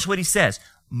 Notice what he says.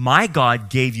 My God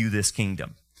gave you this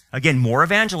kingdom. Again, more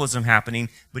evangelism happening,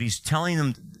 but he's telling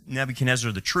them,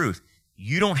 Nebuchadnezzar, the truth.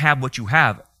 You don't have what you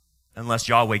have unless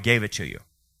Yahweh gave it to you.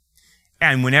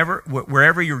 And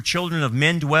wherever your children of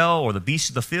men dwell, or the beasts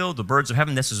of the field, the birds of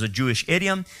heaven, this is a Jewish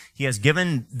idiom, he has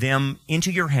given them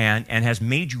into your hand and has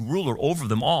made you ruler over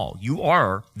them all. You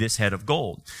are this head of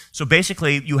gold. So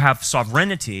basically, you have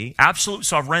sovereignty, absolute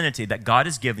sovereignty that God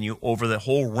has given you over the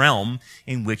whole realm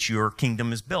in which your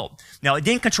kingdom is built. Now, it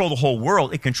didn't control the whole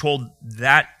world. It controlled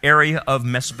that area of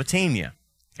Mesopotamia.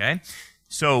 Okay?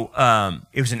 So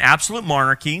it was an absolute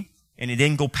monarchy, and it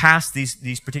didn't go past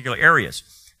these particular areas.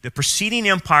 The preceding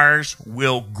empires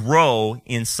will grow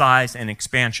in size and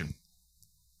expansion.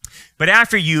 But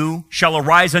after you shall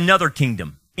arise another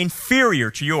kingdom,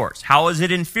 inferior to yours. How is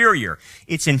it inferior?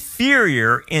 It's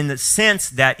inferior in the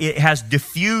sense that it has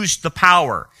diffused the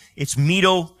power. It's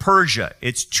Medo-Persia.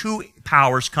 It's two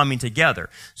powers coming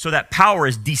together. So that power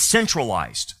is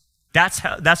decentralized.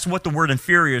 That's what the word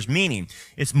inferior is meaning.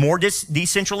 It's more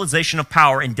decentralization of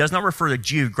power and does not refer to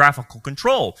geographical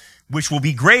control, which will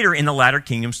be greater in the latter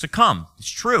kingdoms to come. It's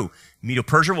true.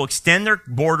 Medo-Persia will extend their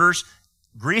borders.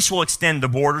 Greece will extend the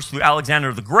borders through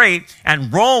Alexander the Great,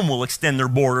 and Rome will extend their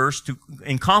borders to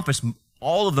encompass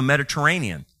all of the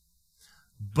Mediterranean.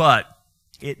 But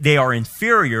they are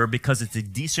inferior because it's a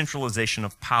decentralization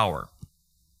of power.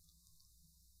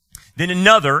 Then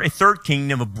a third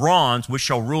kingdom of bronze, which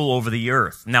shall rule over the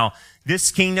earth. Now,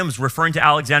 this kingdom is referring to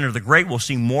Alexander the Great. We'll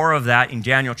see more of that in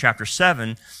Daniel chapter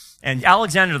 7. And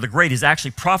Alexander the Great is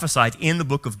actually prophesied in the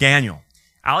book of Daniel.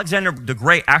 Alexander the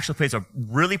Great actually plays a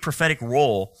really prophetic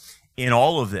role in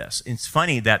all of this. It's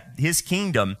funny that his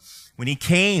kingdom, when he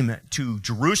came to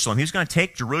Jerusalem, he was going to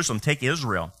take Jerusalem, take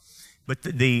Israel. But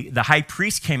the high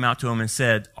priest came out to him and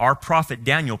said, "Our prophet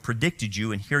Daniel predicted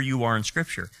you, and here you are in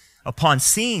Scripture." Upon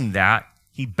seeing that,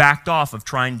 he backed off of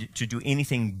trying to do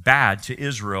anything bad to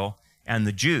Israel and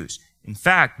the Jews. In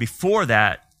fact, before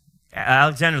that,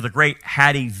 Alexander the Great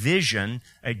had a vision,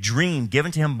 a dream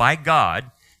given to him by God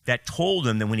that told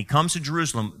him that when he comes to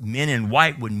Jerusalem, men in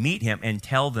white would meet him and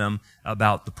tell them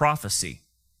about the prophecy.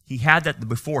 He had that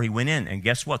before he went in, and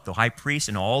guess what? The high priest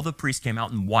and all the priests came out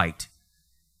in white.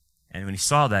 And when he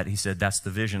saw that, he said, "That's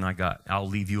the vision I got. I'll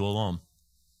leave you alone."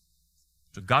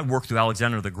 So God worked through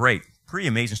Alexander the Great. Pretty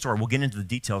amazing story. We'll get into the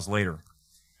details later.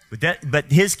 But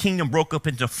his kingdom broke up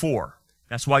into four.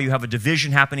 That's why you have a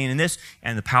division happening in this,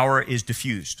 and the power is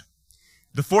diffused.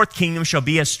 The fourth kingdom shall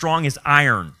be as strong as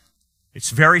iron. It's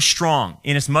very strong,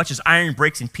 inasmuch as iron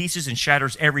breaks in pieces and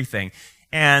shatters everything.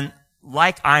 And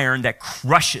like iron that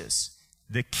crushes,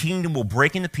 the kingdom will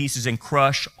break into pieces and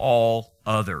crush all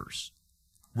others.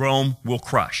 Rome will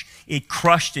crush. It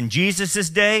crushed in Jesus'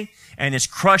 day, and it's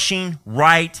crushing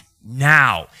right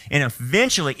now. And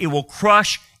eventually, it will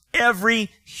crush every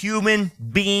human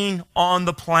being on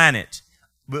the planet.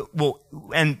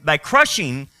 And by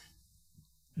crushing,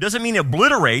 doesn't mean it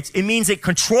obliterates. It means it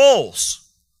controls.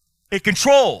 It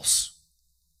controls.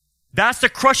 That's the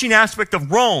crushing aspect of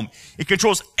Rome. It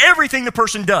controls everything the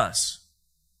person does.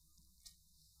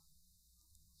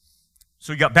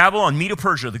 So you got Babylon,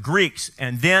 Medo-Persia, the Greeks,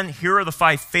 and then here are the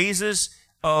 5 phases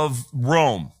of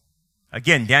Rome.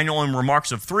 Again, Daniel only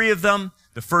remarks of 3 of them.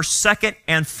 The first, second,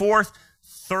 and fourth,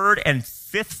 third, and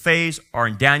fifth phase are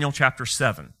in Daniel chapter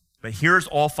 7. But here's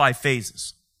all 5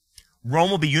 phases.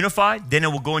 Rome will be unified, then it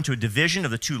will go into a division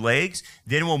of the 2 legs,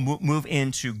 then it will move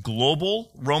into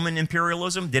global Roman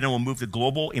imperialism, then it will move to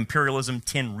global imperialism,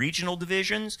 10 regional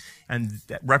divisions, and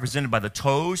represented by the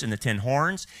toes and the 10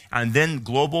 horns, and then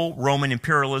global Roman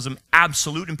imperialism,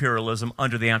 absolute imperialism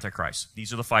under the Antichrist.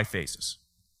 These are the 5 phases.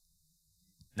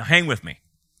 Now hang with me.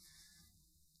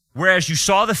 Whereas you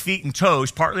saw the feet and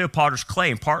toes, partly of potter's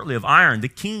clay and partly of iron, the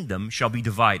kingdom shall be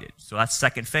divided. So that's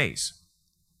second phase.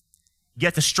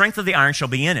 Yet the strength of the iron shall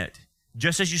be in it,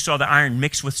 just as you saw the iron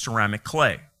mixed with ceramic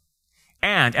clay.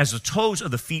 And as the toes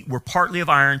of the feet were partly of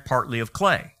iron, partly of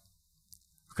clay.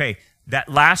 Okay, that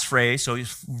last phrase, so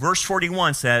verse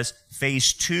 41 says,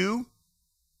 phase 2,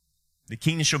 the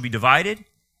kingdom shall be divided.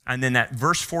 And then that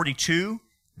verse 42,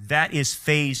 that is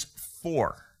phase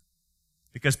 4.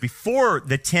 Because before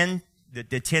the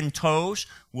 10 toes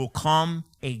will come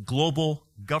a global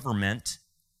government.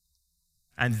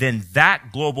 And then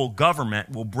that global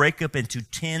government will break up into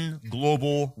 10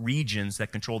 global regions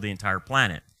that control the entire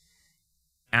planet.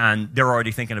 And they're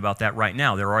already thinking about that right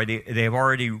now. They've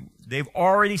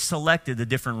already selected the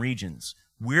different regions.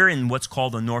 We're in what's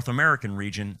called the North American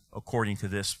region, according to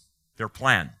their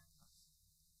plan.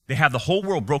 They have the whole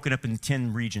world broken up into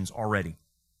 10 regions already.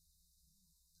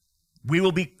 We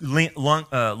will be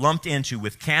lumped into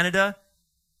with Canada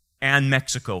and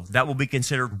Mexico. That will be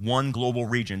considered one global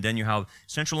region. Then you have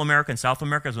Central America and South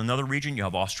America as another region. You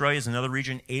have Australia as another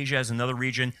region, Asia as another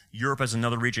region, Europe as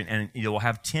another region, and you will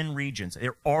have 10 regions.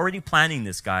 They're already planning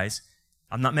this, guys.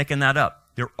 I'm not making that up.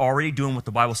 They're already doing what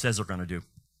the Bible says they're going to do.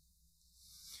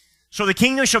 So the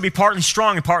kingdom shall be partly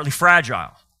strong and partly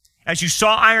fragile. As you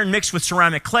saw iron mixed with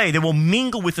ceramic clay, they will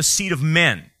mingle with the seed of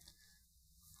men.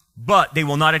 But they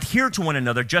will not adhere to one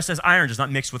another, just as iron does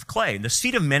not mix with clay. The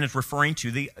seed of men is referring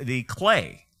to the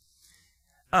clay.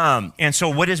 And so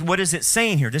what is it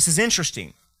saying here? This is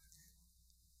interesting.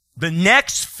 The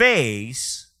next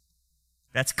phase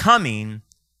that's coming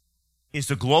is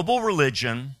the global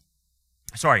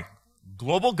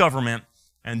government,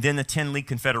 and then the 10-league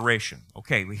confederation.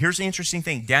 Okay, well, here's the interesting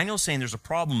thing. Daniel's saying there's a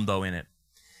problem, though, in it.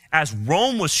 As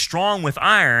Rome was strong with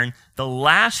iron, the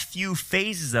last few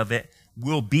phases of it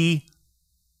will be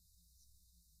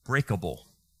breakable.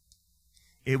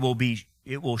 It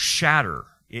will shatter.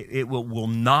 It will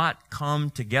not come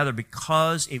together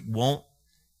because it won't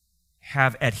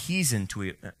have adhesion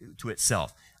to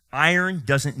itself. Iron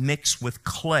doesn't mix with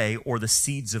clay or the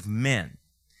seeds of men.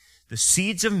 The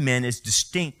seeds of men is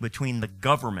distinct between the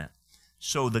government.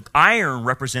 So the iron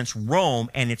represents Rome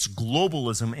and its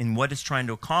globalism and what it's trying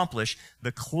to accomplish.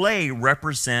 The clay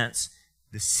represents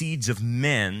the seeds of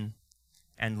men.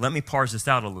 And let me parse this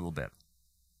out a little bit.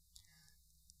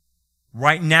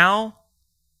 Right now,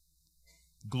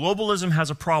 globalism has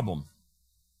a problem.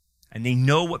 And they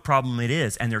know what problem it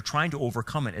is, and they're trying to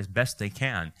overcome it as best they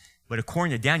can. But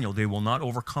according to Daniel, they will not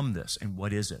overcome this. And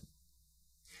what is it?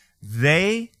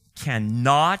 They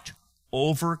cannot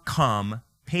overcome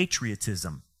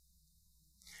patriotism.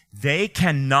 They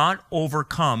cannot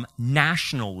overcome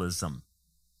nationalism.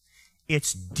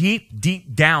 It's deep,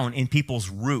 deep down in people's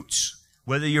roots.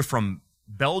 Whether you're from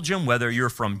Belgium, whether you're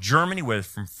from Germany, whether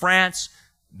from France,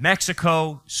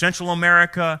 Mexico, Central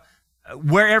America,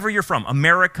 wherever you're from,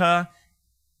 America,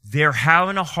 they're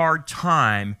having a hard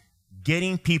time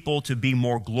getting people to be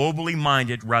more globally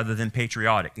minded rather than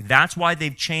patriotic. That's why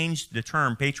they've changed the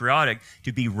term patriotic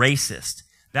to be racist.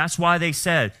 That's why they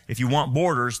said, if you want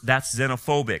borders, that's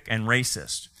xenophobic and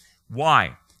racist.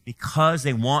 Why? Because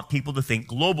they want people to think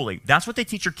globally. That's what they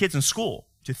teach your kids in school,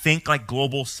 to think like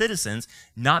global citizens,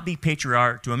 not be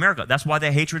patriotic to America. That's why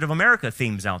the hatred of America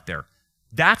theme's out there.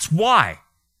 That's why.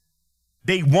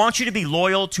 They want you to be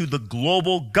loyal to the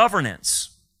global governance.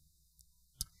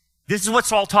 This is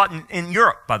what's all taught in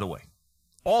Europe, by the way.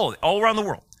 All around the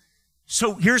world.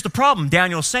 So here's the problem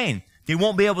Daniel's saying. They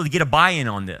won't be able to get a buy-in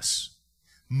on this.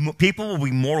 People will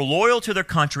be more loyal to their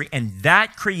country, and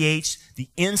that creates the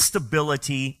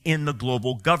instability in the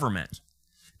global government.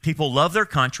 People love their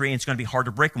country, and it's going to be hard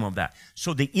to break them of that.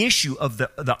 So the issue of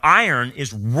the iron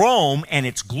is Rome and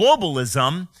its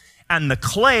globalism, and the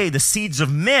clay, the seeds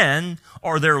of men,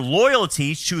 are their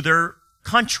loyalties to their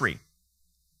country.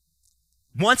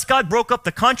 Once God broke up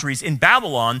the countries in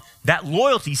Babylon, that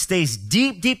loyalty stays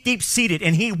deep, deep, deep seated,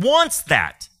 and He wants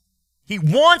that. He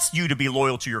wants you to be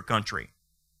loyal to your country.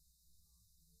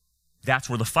 That's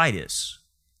where the fight is.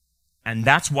 And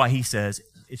that's why He says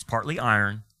it's partly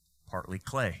iron, partly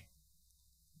clay.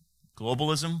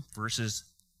 Globalism versus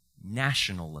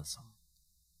nationalism.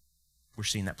 We're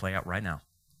seeing that play out right now.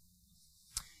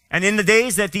 And in the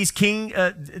days that these kings,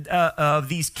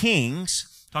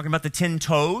 talking about the 10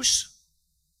 toes,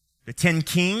 the 10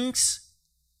 kings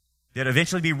that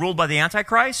eventually be ruled by the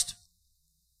Antichrist,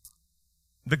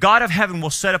 the God of heaven will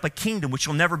set up a kingdom which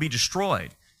shall never be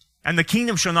destroyed. And the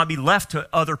kingdom shall not be left to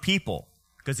other people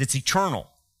because it's eternal.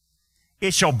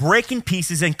 It shall break in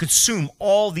pieces and consume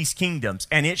all these kingdoms,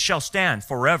 and it shall stand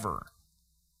forever.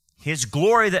 His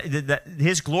glory,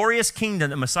 His glorious kingdom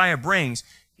that Messiah brings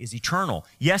is eternal.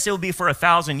 Yes, it will be for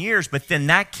 1,000 years, but then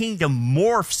that kingdom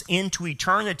morphs into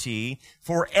eternity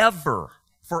forever.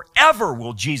 Forever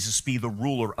will Jesus be the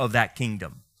ruler of that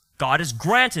kingdom. God has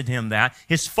granted Him that.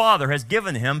 His Father has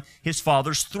given Him His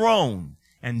Father's throne.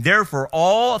 And therefore,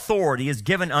 all authority is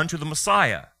given unto the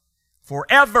Messiah.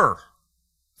 Forever.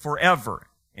 Forever.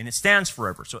 And it stands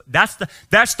forever. So that's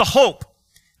the hope.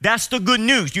 That's the good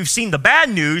news. You've seen the bad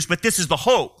news, but this is the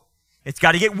hope. It's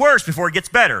got to get worse before it gets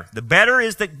better. The better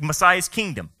is the Messiah's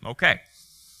kingdom. Okay.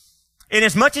 And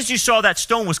as much as you saw that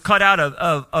stone was cut out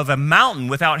of a mountain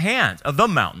without hands, of the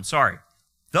mountain, sorry.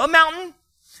 The mountain?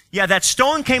 Yeah, that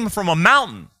stone came from a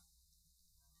mountain.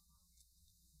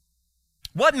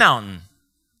 What mountain?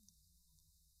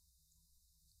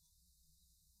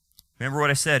 Remember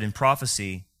what I said in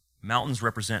prophecy, mountains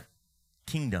represent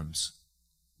kingdoms,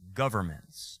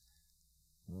 governments.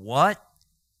 What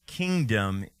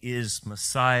kingdom is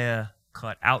Messiah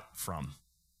cut out from?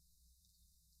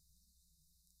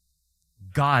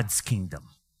 God's kingdom.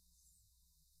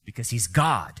 Because He's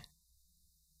God.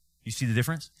 You see the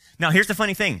difference? Now, here's the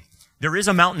funny thing. There is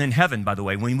a mountain in heaven, by the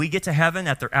way. When we get to heaven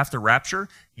after rapture,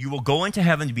 you will go into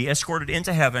heaven to be escorted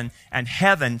into heaven, and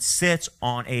heaven sits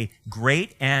on a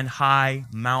great and high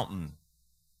mountain.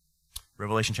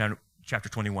 Revelation chapter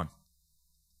 21.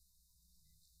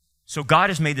 So God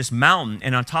has made this mountain,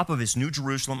 and on top of it is New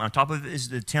Jerusalem, on top of it is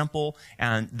the temple,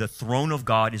 and the throne of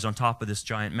God is on top of this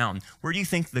giant mountain. Where do you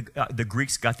think the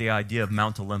Greeks got the idea of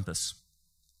Mount Olympus?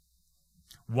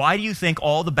 Why do you think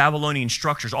all the Babylonian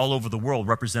structures all over the world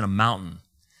represent a mountain?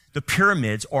 The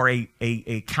pyramids are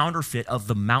a counterfeit of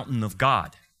the mountain of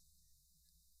God.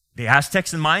 The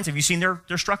Aztecs and Mayans, have you seen their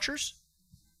structures?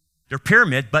 They're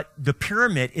pyramid, but the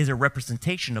pyramid is a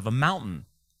representation of a mountain.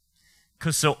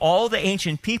 Because so all the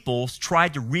ancient peoples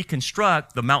tried to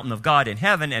reconstruct the mountain of God in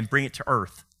heaven and bring it to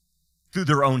earth through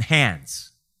their own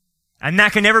hands. And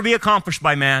that can never be accomplished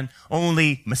by man.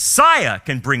 Only Messiah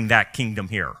can bring that kingdom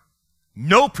here.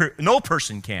 No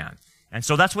person can. And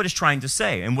so that's what it's trying to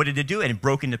say. And what did it do? And it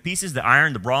broke into pieces, the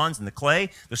iron, the bronze, and the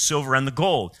clay, the silver, and the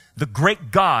gold. The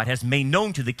great God has made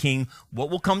known to the king what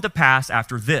will come to pass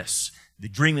after this. The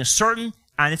dream is certain,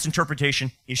 and its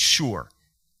interpretation is sure.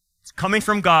 It's coming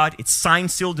from God. It's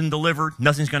signed, sealed, and delivered.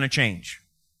 Nothing's going to change.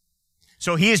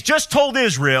 So he has just told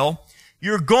Israel,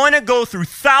 you're going to go through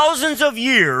thousands of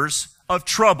years of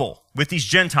trouble with these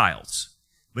Gentiles.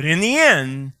 But in the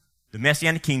end, the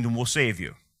Messianic kingdom will save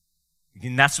you.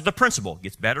 And that's the principle. It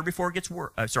gets better before it gets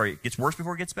worse. It gets worse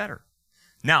before it gets better.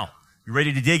 Now, you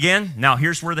ready to dig in? Now,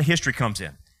 here's where the history comes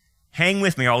in. Hang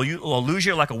with me, or I'll lose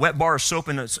you like a wet bar of soap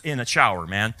in a shower,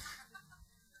 man.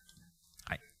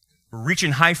 We're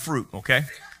reaching high fruit, okay?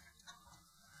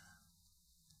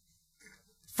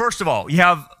 First of all, you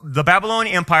have the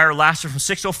Babylonian Empire lasted from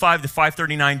 605 to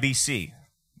 539 BC.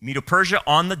 Medo-Persia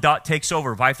on the dot takes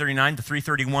over 539 to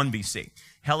 331 BC.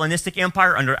 Hellenistic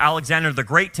Empire under Alexander the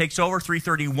Great takes over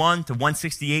 331 to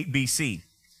 168 BC.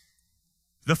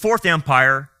 The Fourth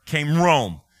Empire came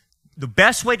Rome. The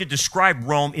best way to describe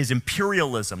Rome is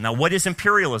imperialism. Now, what is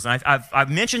imperialism?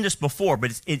 I've mentioned this before,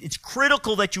 but it's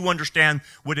critical that you understand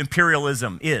what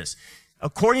imperialism is.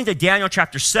 According to Daniel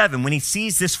chapter 7, when he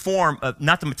sees this form,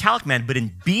 not the metallic man, but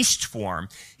in beast form,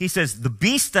 he says, the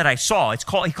beast that I saw,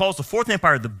 he calls the Fourth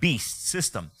Empire the beast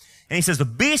system. And he says, the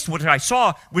beast, what I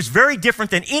saw, was very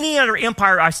different than any other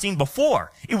empire I've seen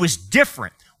before. It was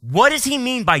different. What does he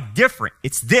mean by different?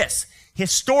 It's this.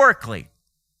 Historically,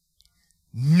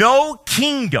 no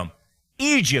kingdom,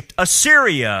 Egypt,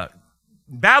 Assyria,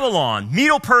 Babylon,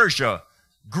 Medo-Persia,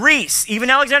 Greece, even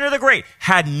Alexander the Great,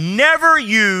 had never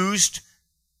used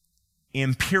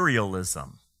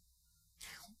imperialism.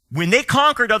 When they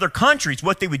conquered other countries,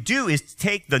 what they would do is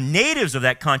take the natives of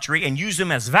that country and use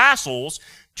them as vassals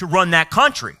to run that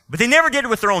country. But they never did it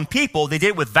with their own people. They did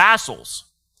it with vassals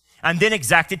and then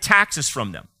exacted taxes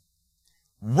from them.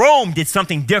 Rome did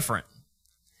something different.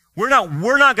 We're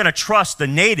not going to trust the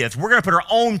natives. We're going to put our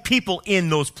own people in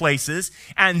those places,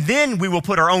 and then we will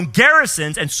put our own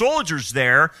garrisons and soldiers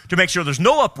there to make sure there's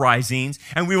no uprisings,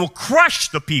 and we will crush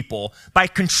the people by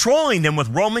controlling them with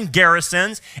Roman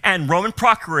garrisons and Roman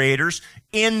procurators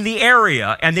in the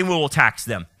area, and then we will tax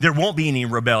them. There won't be any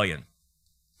rebellion.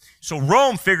 So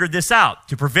Rome figured this out.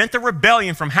 To prevent the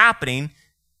rebellion from happening,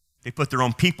 they put their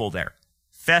own people there.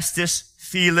 Festus,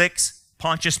 Felix,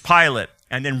 Pontius Pilate,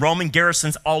 and then Roman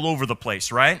garrisons all over the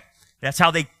place, right? That's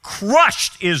how they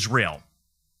crushed Israel.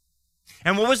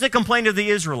 And what was the complaint of the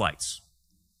Israelites?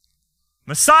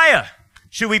 Messiah,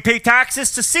 should we pay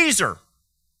taxes to Caesar?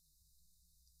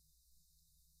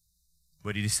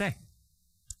 What did he say?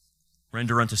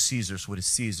 Render unto Caesar's what is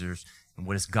Caesar's, and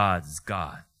what is God's is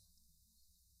God.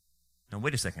 Now,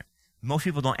 wait a second. Most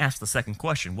people don't ask the second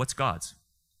question. What's God's?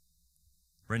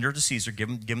 Render to Caesar, give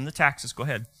him the taxes, go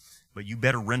ahead. But you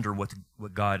better render what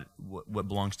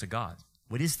belongs to God.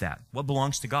 What is that? What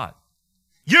belongs to God?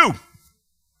 You!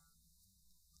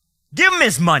 Give him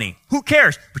his money. Who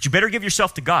cares? But you better give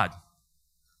yourself to God.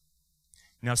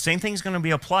 Now, same thing is going to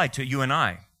be applied to you and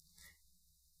I.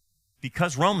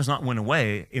 Because Rome has not went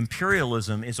away,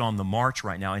 imperialism is on the march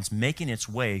right now. It's making its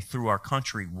way through our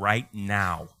country right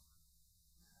now.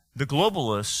 The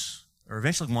globalists are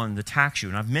eventually wanting to tax you,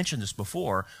 and I've mentioned this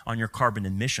before, on your carbon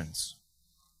emissions.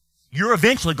 You're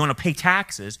eventually going to pay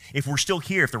taxes if we're still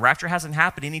here. If the rapture hasn't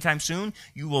happened anytime soon,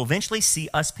 you will eventually see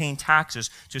us paying taxes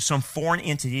to some foreign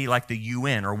entity like the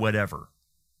UN or whatever.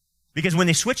 Because when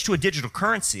they switch to a digital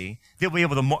currency, they'll be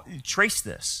able to trace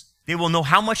this. They will know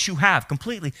how much you have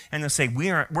completely, and they'll say,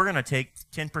 we're going to take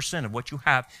 10% of what you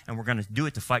have, and we're going to do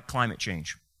it to fight climate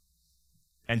change.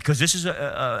 And because this is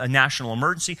a national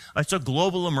emergency, it's a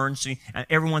global emergency, and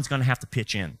everyone's going to have to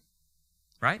pitch in.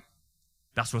 Right?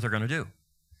 That's what they're going to do.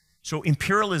 So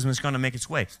imperialism is going to make its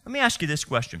way. Let me ask you this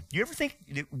question. Do you ever think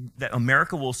that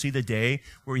America will see the day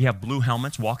where you have blue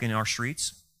helmets walking in our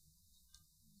streets?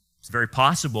 It's very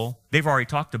possible. They've already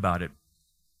talked about it.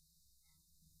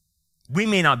 We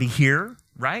may not be here,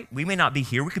 right? We may not be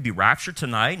here. We could be raptured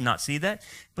tonight and not see that.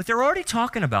 But they're already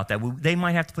talking about that. They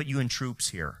might have to put UN troops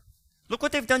here. Look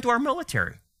what they've done to our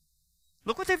military.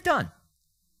 Look what they've done.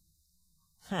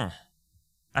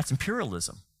 That's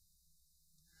imperialism.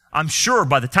 I'm sure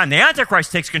by the time the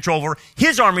Antichrist takes control over,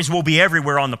 his armies will be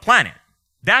everywhere on the planet.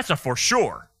 That's a for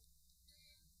sure.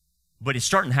 But it's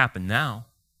starting to happen now.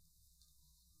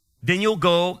 Then you'll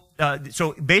go,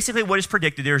 so basically what is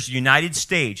predicted, there's a united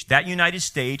stage. That united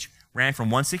stage ran from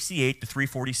 168 to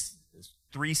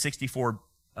 364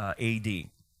 AD.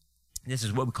 This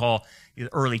is what we call the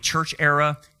early church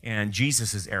era and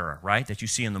Jesus' era, right? That you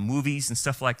see in the movies and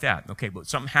stuff like that. Okay, but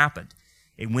something happened.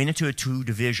 It went into a two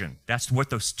division. That's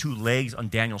what those two legs on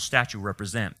Daniel's statue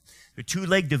represent. The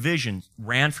two-leg division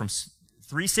ran from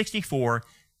 364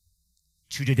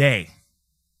 to today.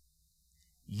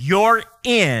 You're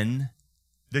in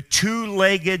the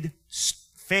two-legged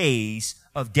phase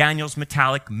of Daniel's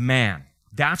metallic man.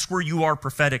 That's where you are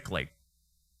prophetically.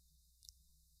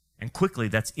 And quickly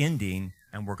that's ending,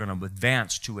 and we're going to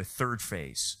advance to a third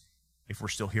phase if we're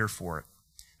still here for it.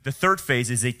 The third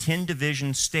phase is a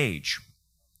 10-division stage.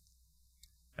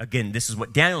 Again, this is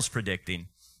what Daniel's predicting,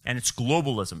 and it's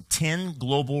globalism. 10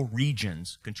 global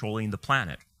regions controlling the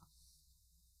planet.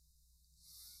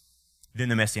 Then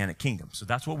the Messianic kingdom. So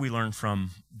that's what we learned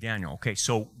from Daniel. Okay,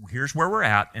 so here's where we're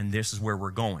at, and this is where we're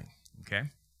going. Okay?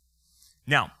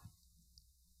 Now,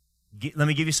 let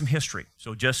me give you some history.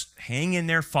 So just hang in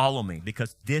there, follow me,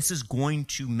 because this is going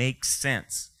to make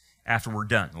sense after we're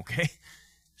done, okay?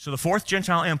 So the fourth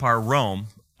Gentile empire, Rome,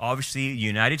 obviously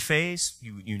united phase,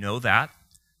 you know that.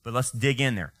 But let's dig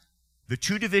in there. The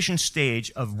two-division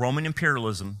stage of Roman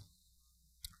imperialism,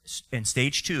 in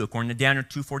stage 2, according to Daniel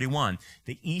 2:41,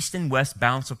 the east and west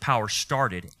balance of power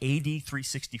started AD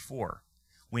 364,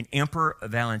 when Emperor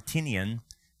Valentinian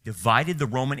divided the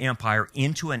Roman Empire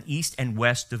into an east and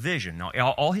west division. Now,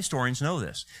 all historians know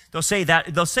this. They'll say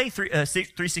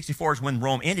 364 is when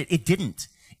Rome ended. It didn't.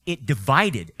 It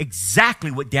divided exactly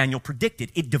what Daniel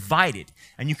predicted. It divided.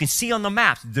 And you can see on the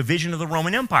maps the division of the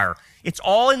Roman Empire. It's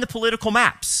all in the political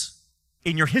maps,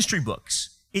 in your history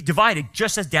books. It divided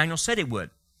just as Daniel said it would.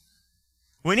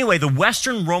 Well, anyway, the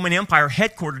Western Roman Empire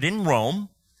headquartered in Rome,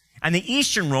 and the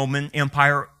Eastern Roman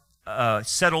Empire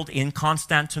settled in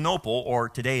Constantinople, or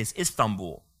today is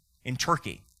Istanbul, in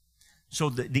Turkey. So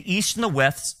the East and the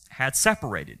West had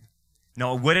separated.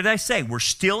 Now, what did I say? We're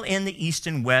still in the East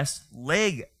and West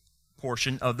leg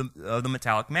portion of the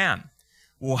metallic man.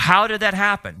 Well, how did that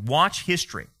happen? Watch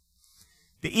history.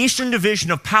 The Eastern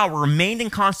division of power remained in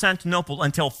Constantinople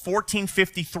until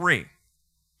 1453.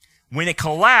 When it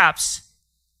collapsed,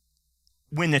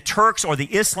 when the Turks or the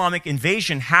Islamic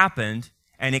invasion happened,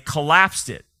 and it collapsed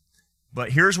it.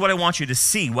 But here's what I want you to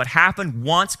see. What happened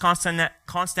once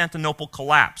Constantinople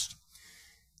collapsed.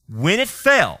 When it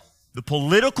fell, the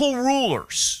political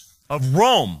rulers of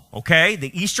Rome, okay,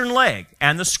 the eastern leg,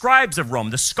 and the scribes of Rome,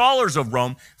 the scholars of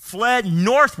Rome, fled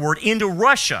northward into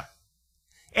Russia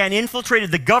and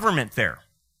infiltrated the government there.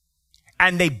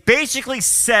 And they basically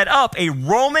set up a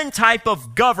Roman type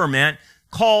of government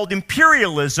called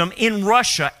imperialism in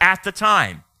Russia at the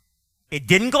time. It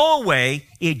didn't go away.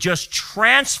 It just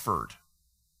transferred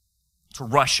to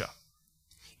Russia.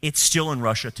 It's still in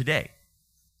Russia today.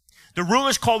 The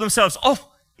rulers call themselves,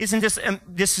 isn't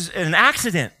this is an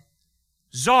accident?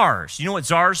 Czars. You know what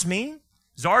czars mean?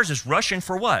 Czars is Russian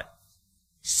for what?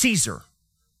 Caesar.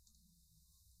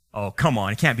 Oh, come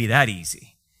on. It can't be that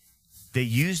easy. They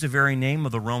used the very name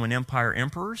of the Roman Empire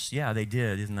emperors? Yeah, they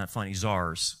did. Isn't that funny?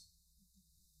 Czars.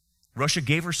 Russia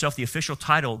gave herself the official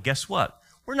title, guess what?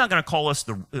 We're not going to call us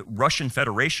the Russian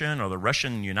Federation or the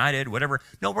Russian United, whatever.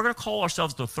 No, we're going to call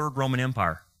ourselves the Third Roman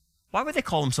Empire. Why would they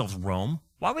call themselves Rome?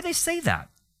 Why would they say that?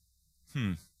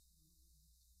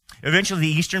 Eventually, the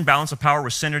eastern balance of power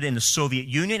was centered in the Soviet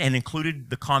Union and included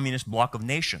the communist bloc of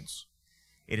nations.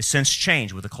 It has since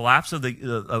changed. With the collapse of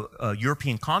the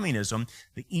European communism,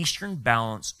 the eastern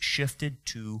balance shifted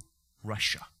to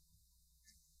Russia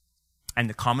and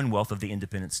the Commonwealth of the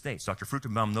Independent States. Dr.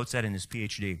 Fruchtenbaum notes that in his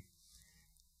PhD.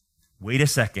 Wait a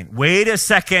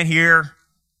second here.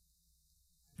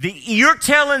 You're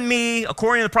telling me,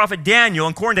 according to the prophet Daniel,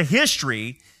 according to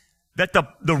history, that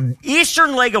the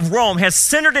eastern leg of Rome has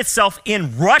centered itself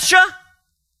in Russia?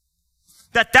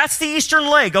 That's the eastern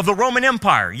leg of the Roman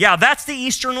Empire. Yeah, that's the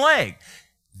eastern leg.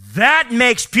 That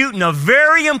makes Putin a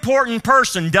very important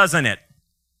person, doesn't it?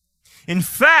 In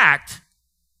fact,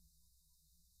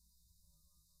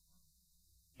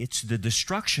 it's the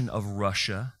destruction of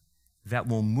Russia that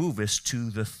will move us to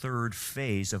the third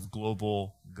phase of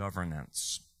global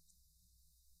governance.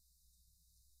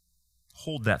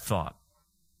 Hold that thought.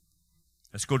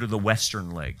 Let's go to the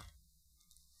western leg.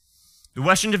 The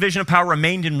western division of power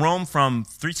remained in Rome from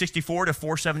 364 to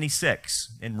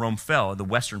 476, and Rome fell, the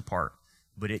western part.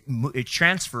 But it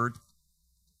shifted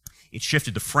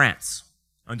to France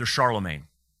under Charlemagne.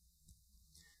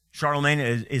 Charlemagne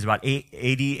is about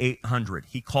 800.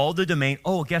 He called the domain,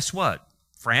 guess what?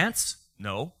 France?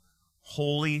 No.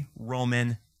 Holy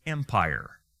Roman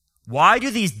Empire. Why do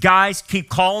these guys keep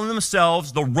calling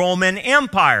themselves the Roman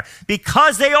Empire?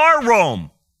 Because they are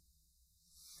Rome.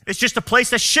 It's just a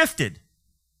place that shifted.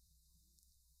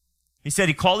 He said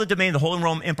he called the domain the Holy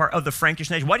Roman Empire of the Frankish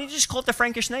nation. Why didn't you just call it the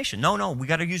Frankish nation? No, we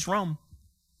got to use Rome.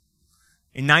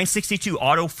 In 962,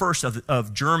 Otto I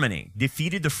of Germany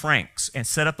defeated the Franks and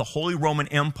set up the Holy Roman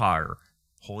Empire.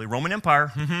 Holy Roman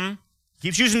Empire.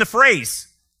 Keeps using the phrase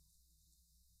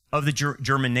of the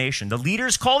German nation. The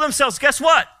leaders call themselves, guess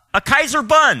what? A Kaiser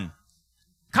bun.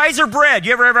 Kaiser bread.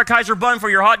 You ever have a Kaiser bun for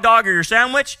your hot dog or your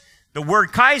sandwich? The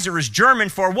word Kaiser is German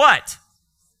for what?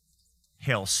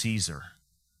 Hail Caesar.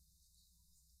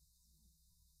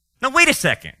 Now, wait a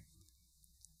second.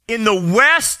 In the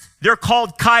West, they're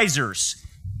called Kaisers.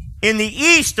 In the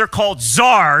East, they're called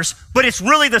czars, but it's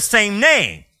really the same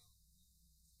name.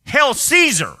 Hail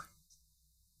Caesar.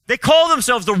 They call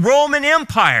themselves the Roman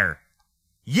Empire.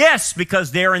 Yes,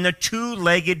 because they're in the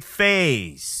two-legged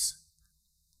phase.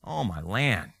 Oh, my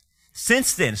land.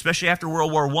 Since then, especially after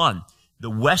World War I,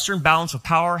 the Western balance of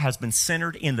power has been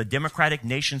centered in the democratic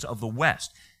nations of the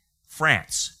West.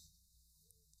 France,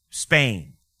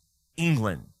 Spain,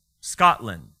 England,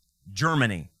 Scotland,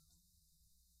 Germany,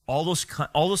 all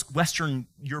those Western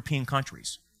European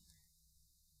countries.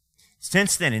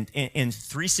 Since then, in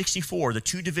 364, the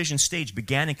two-division stage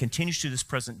began and continues to this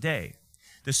present day.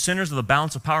 The centers of the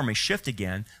balance of power may shift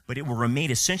again, but it will remain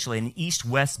essentially an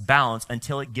east-west balance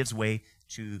until it gives way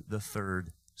to the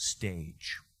third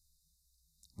stage.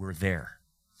 We're there.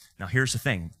 Now, here's the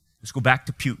thing. Let's go back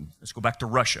to Putin. Let's go back to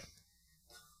Russia.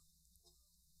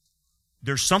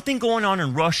 There's something going on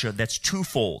in Russia that's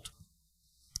twofold.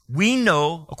 We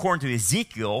know, according to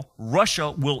Ezekiel,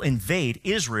 Russia will invade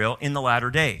Israel in the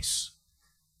latter days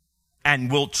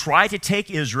and will try to take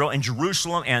Israel and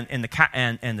Jerusalem and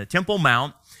the Temple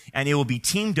Mount, and it will be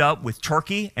teamed up with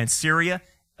Turkey and Syria,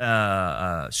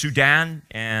 Sudan,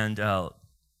 and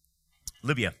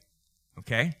Libya.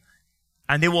 Okay?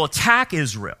 And they will attack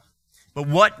Israel. But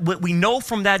what we know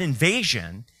from that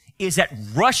invasion is that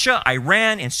Russia,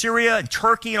 Iran, and Syria, and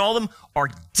Turkey, and all of them are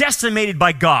decimated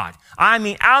by God. I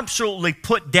mean, absolutely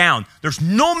put down. There's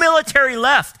no military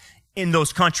left in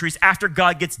those countries after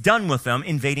God gets done with them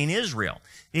invading Israel.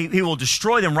 He will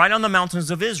destroy them right on the mountains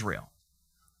of Israel.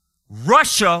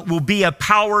 Russia will be a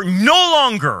power no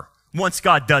longer once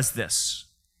God does this.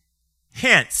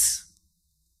 Hence,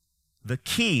 the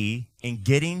key in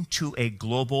getting to a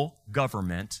global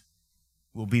government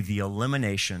will be the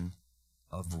elimination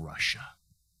of Russia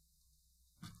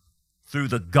through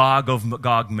the Gog of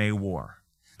Magog-May war.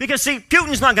 Because, see,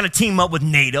 Putin's not going to team up with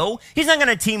NATO. He's not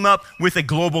going to team up with a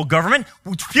global government.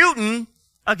 Putin,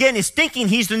 again, is thinking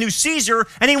he's the new Caesar,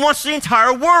 and he wants the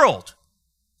entire world.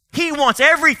 He wants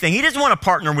everything. He doesn't want to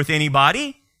partner with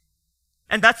anybody.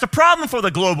 And that's the problem for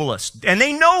the globalists. And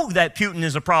they know that Putin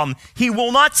is a problem. He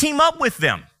will not team up with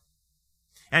them.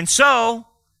 And so,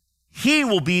 he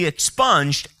will be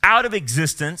expunged out of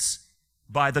existence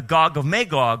by the Gog of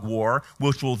Magog war,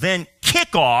 which will then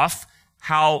kick off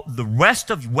how the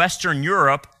rest of Western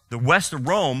Europe, the west of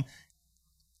Rome,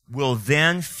 will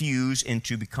then fuse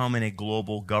into becoming a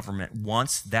global government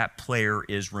once that player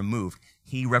is removed.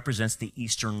 He represents the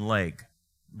eastern leg.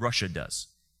 Russia does.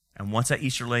 And once that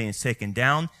eastern leg is taken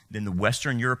down, then the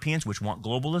Western Europeans, which want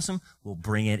globalism, will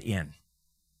bring it in.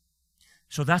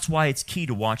 So that's why it's key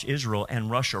to watch Israel and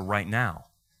Russia right now,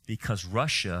 because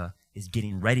Russia is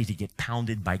getting ready to get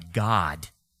pounded by God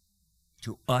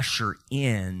to usher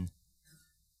in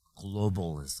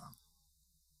globalism.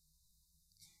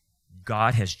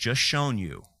 God has just shown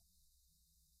you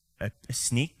a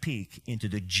sneak peek into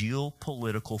the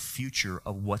geopolitical future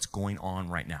of what's going on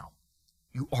right now.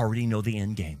 You already know the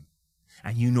end game,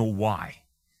 and you know why.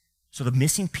 So the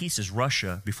missing piece is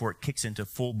Russia before it kicks into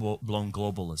full-blown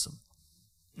globalism.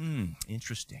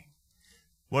 Interesting.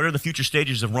 What are the future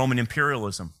stages of Roman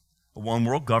imperialism? A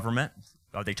one-world government.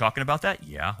 Are they talking about that?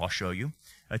 Yeah, I'll show you.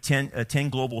 A 10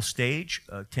 global stage,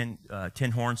 10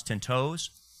 horns, 10 toes.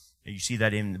 You see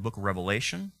that in the book of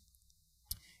Revelation.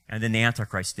 And then the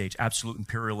Antichrist stage, absolute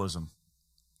imperialism.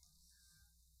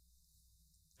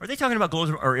 Are they talking about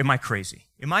globalism, or am I crazy?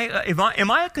 Am I a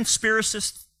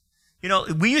conspiracist? You know,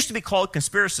 we used to be called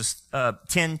conspiracists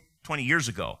 10, 20 years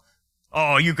ago.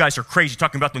 Oh, you guys are crazy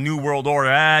talking about the New World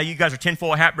Order. You guys are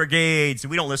tinfoil hat brigades.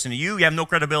 We don't listen to you. You have no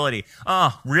credibility.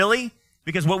 Really?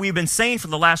 Because what we've been saying for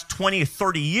the last 20 or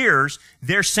 30 years,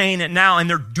 they're saying it now, and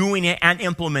they're doing it and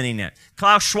implementing it.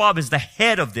 Klaus Schwab is the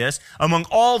head of this among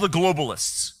all the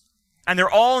globalists. And they're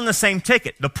all in the same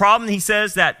ticket. The problem, he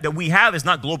says, that we have is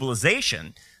not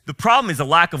globalization. The problem is the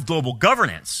lack of global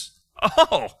governance.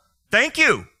 Oh, thank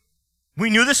you.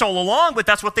 We knew this all along, but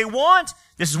that's what they want.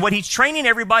 This is what he's training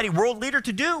everybody, world leader,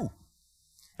 to do.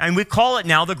 And we call it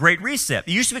now the Great Reset.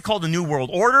 It used to be called the New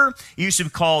World Order. It used to be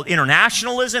called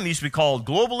internationalism. It used to be called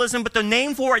globalism. But the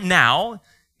name for it now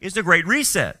is the Great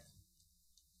Reset.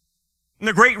 And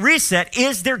the Great Reset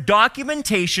is their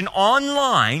documentation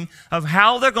online of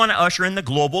how they're going to usher in the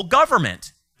global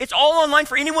government. It's all online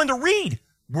for anyone to read.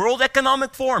 World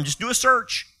Economic Forum. Just do a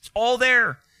search. It's all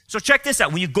there. So check this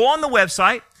out. When you go on the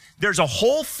website, there's a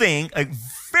whole thing, a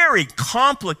very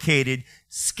complicated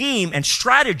scheme and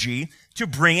strategy to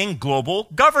bring in global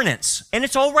governance. And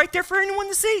it's all right there for anyone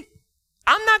to see.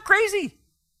 I'm not crazy.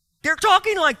 They're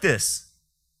talking like this.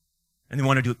 And they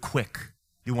want to do it quick.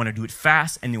 They want to do it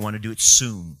fast, and they want to do it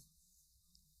soon.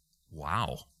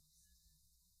 Wow.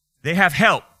 They have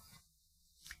help.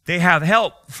 They have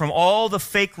help from all the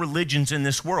fake religions in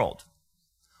this world.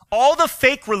 All the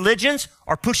fake religions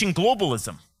are pushing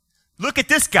globalism. Look at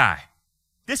this guy.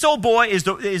 This old boy is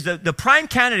the prime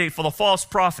candidate for the false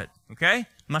prophet, okay?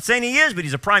 I'm not saying he is, but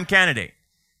he's a prime candidate.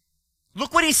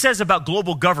 Look what he says about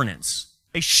global governance.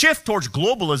 A shift towards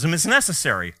globalism is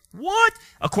necessary. What?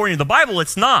 According to the Bible,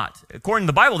 it's not. According to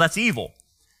the Bible, that's evil.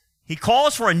 He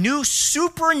calls for a new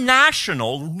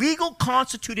supranational, legal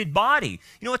constituted body.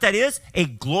 You know what that is? A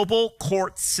global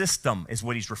court system is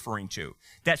what he's referring to.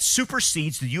 That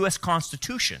supersedes the U.S.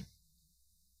 Constitution.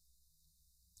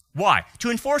 Why?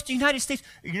 To enforce the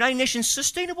United Nations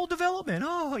Sustainable Development.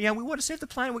 Oh, yeah, we want to save the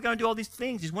planet. We're going to do all these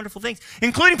things, these wonderful things,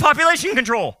 including population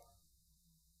control.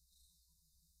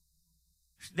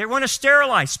 They want to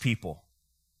sterilize people.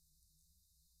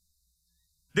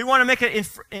 They want to make it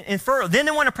infertile. Then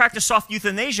they want to practice soft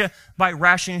euthanasia by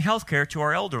rationing health care to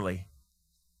our elderly.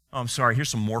 Oh, I'm sorry, here's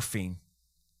some morphine.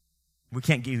 We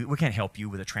can't help you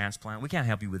with a transplant. We can't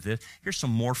help you with this. Here's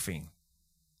some morphine.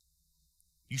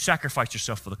 You sacrifice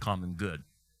yourself for the common good.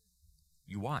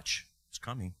 You watch. It's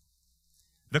coming.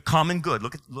 The common good.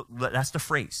 Look, that's the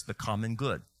phrase, the common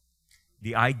good.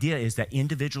 The idea is that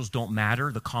individuals don't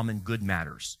matter, the common good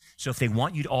matters. So if they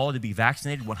want you all to be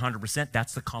vaccinated 100%,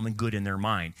 that's the common good in their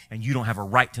mind. And you don't have a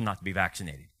right to not be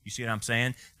vaccinated. You see what I'm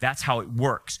saying? That's how it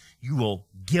works. You will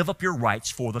give up your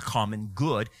rights for the common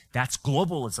good. That's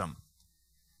globalism.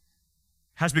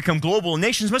 Has become global.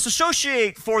 Nations must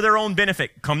associate for their own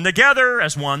benefit, come together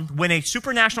as one when a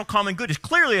supranational common good is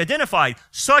clearly identified,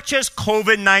 such as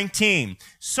COVID-19,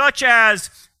 such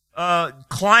as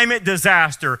climate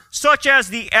disaster, such as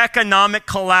the economic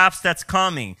collapse that's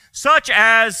coming, such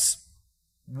as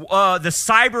the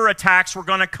cyber attacks were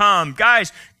going to come.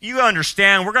 Guys, you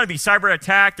understand, we're going to be cyber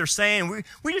attacked. They're saying,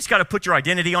 we just got to put your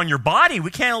identity on your body. We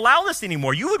can't allow this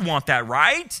anymore. You would want that,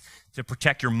 right? To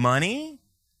protect your money,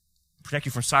 protect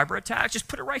you from cyber attacks. Just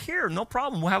put it right here. No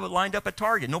problem. We'll have it lined up at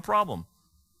Target. No problem.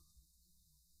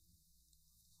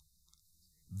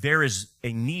 There is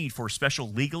a need for a special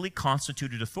legally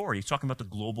constituted authority. He's talking about the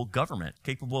global government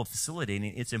capable of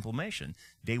facilitating its implementation.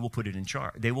 They will put it in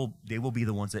charge. They will be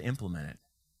the ones that implement it.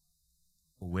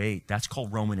 Wait, that's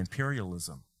called Roman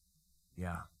imperialism.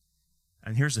 Yeah.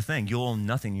 And here's the thing. You'll own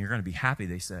nothing. You're going to be happy,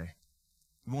 they say.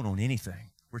 You won't own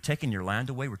anything. We're taking your land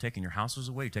away. We're taking your houses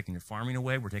away. We're taking your farming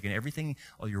away. We're taking everything,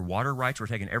 all your water rights. We're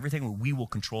taking everything. We will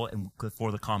control it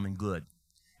for the common good.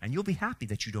 And you'll be happy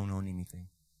that you don't own anything.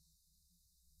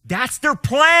 That's their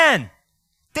plan.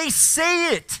 They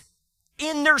say it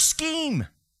in their scheme.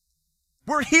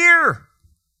 We're here.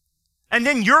 And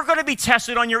then you're going to be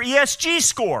tested on your ESG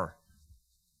score.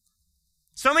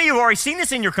 Some of you have already seen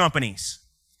this in your companies.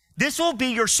 This will be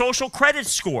your social credit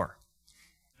score.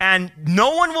 And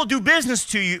no one will do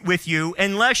business with you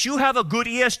unless you have a good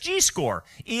ESG score.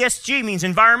 ESG means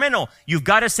environmental. You've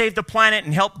got to save the planet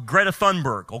and help Greta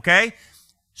Thunberg, okay?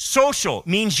 Social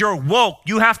means you're woke.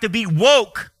 You have to be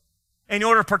woke in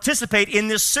order to participate in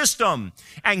this system.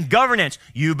 And governance,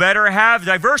 you better have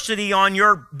diversity on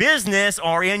your business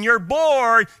or in your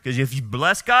board, because if you,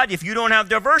 bless God, if you don't have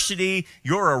diversity,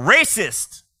 you're a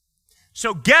racist.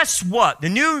 So guess what? The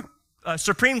new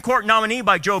Supreme Court nominee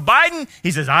by Joe Biden,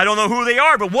 he says, I don't know who they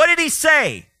are, but what did he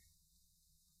say?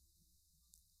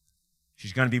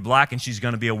 She's going to be black and she's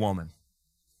going to be a woman.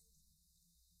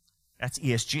 That's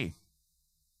ESG.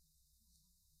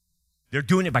 They're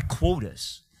doing it by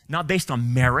quotas, not based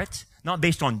on merit, not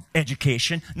based on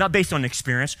education, not based on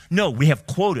experience. No, we have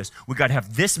quotas. We got to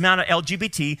have this amount of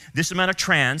LGBT, this amount of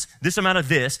trans, this amount of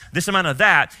this amount of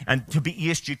that, and to be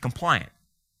ESG compliant.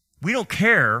 We don't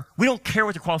care. We don't care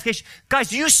what the qualification. Guys,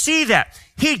 do you see that?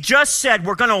 He just said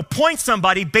we're going to appoint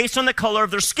somebody based on the color of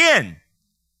their skin.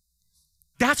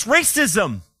 That's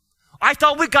racism. I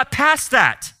thought we got past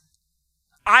that.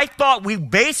 I thought we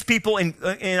based people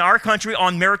in our country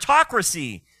on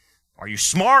meritocracy. Are you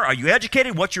smart? Are you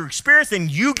educated? What's your experience? Then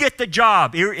you get the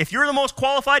job. If you're the most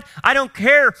qualified, I don't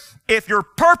care if you're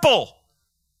purple.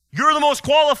 You're the most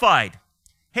qualified.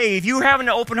 Hey, if you're having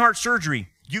an open heart surgery,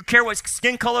 do you care what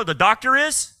skin color the doctor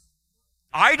is?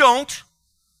 I don't.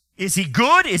 Is he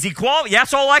good? Is he qualified?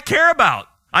 That's all I care about.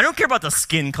 I don't care about the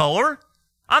skin color.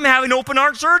 I'm having open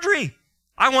heart surgery.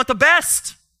 I want the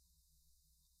best.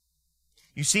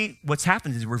 You see, what's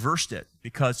happened is reversed it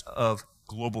because of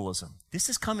globalism. This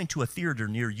is coming to a theater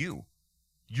near you.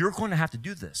 You're going to have to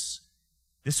do this.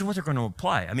 This is what they're going to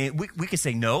apply. I mean, we could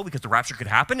say no because the rapture could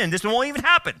happen and this won't even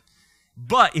happen.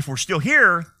 But if we're still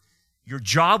here, your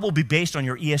job will be based on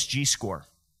your ESG score.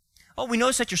 Oh, we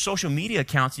noticed that your social media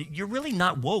accounts, you're really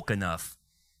not woke enough.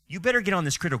 You better get on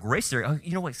this critical race theory. Oh,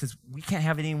 you know what? Because we can't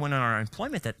have anyone in our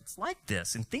employment that's like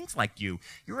this and thinks like you.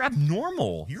 You're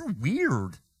abnormal. You're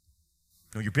weird.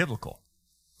 No, you're biblical.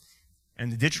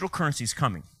 And the digital currency is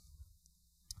coming.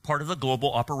 Part of the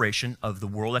global operation of the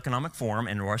World Economic Forum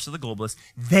and the rest of the globalists,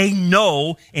 they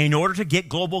know in order to get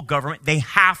global government, they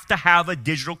have to have a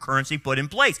digital currency put in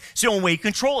place. It's the only way you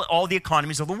control all the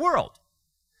economies of the world.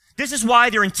 This is why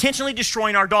they're intentionally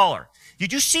destroying our dollar.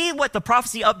 Did you see what the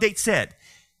prophecy update said?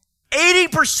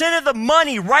 80% of the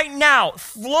money right now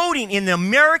floating in the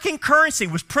American currency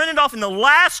was printed off in the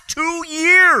last 2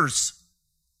 years.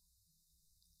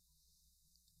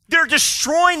 They're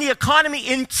destroying the economy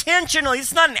intentionally.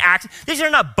 It's not an accident. These are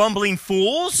not bumbling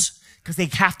fools because they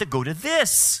have to go to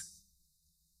this.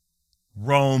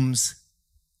 Rome's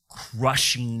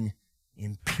crushing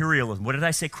imperialism. What did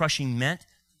I say crushing meant?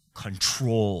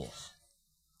 Control.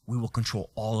 We will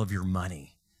control all of your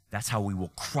money. That's how we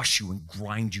will crush you and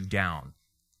grind you down.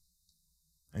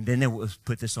 And then they will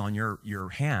put this on your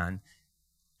hand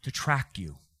to track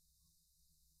you.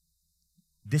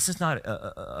 This is not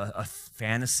a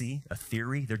fantasy, a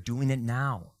theory. They're doing it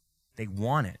now. They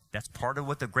want it. That's part of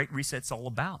what the Great Reset's all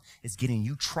about, is getting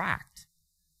you tracked.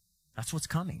 That's what's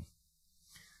coming.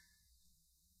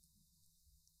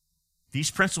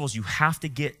 These principles you have to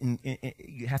get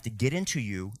into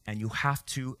you, and you have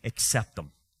to accept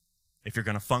them if you're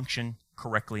going to function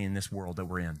correctly in this world that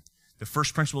we're in. The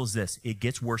first principle is this: it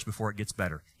gets worse before it gets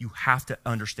better. You have to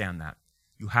understand that.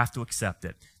 You have to accept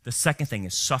it. The second thing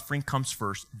is suffering comes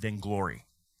first, then glory.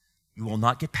 You will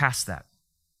not get past that.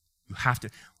 You have to.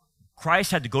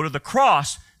 Christ had to go to the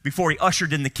cross before he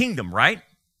ushered in the kingdom, right?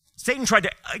 Satan tried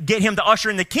to get him to usher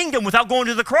in the kingdom without going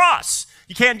to the cross.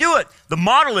 You can't do it. The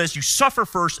model is you suffer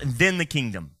first and then the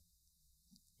kingdom.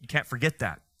 You can't forget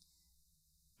that.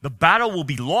 The battle will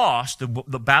be lost, the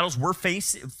battles we're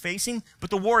facing, but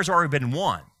the war has already been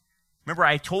won. Remember,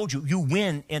 I told you, you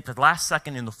win at the last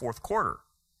second in the fourth quarter.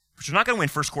 But you're not going to win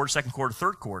first quarter, second quarter,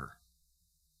 third quarter.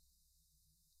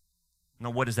 Now,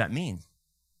 what does that mean?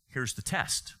 Here's the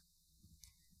test.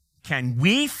 Can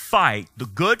we fight the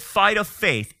good fight of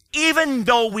faith even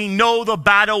though we know the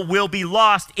battle will be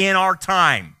lost in our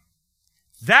time?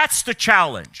 That's the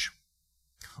challenge.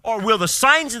 Or will the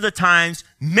signs of the times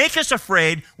make us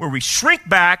afraid where we shrink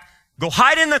back, go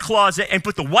hide in the closet, and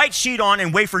put the white sheet on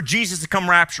and wait for Jesus to come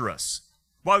rapture us?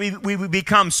 While we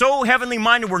become so heavenly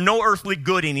minded we're no earthly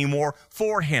good anymore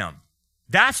for him.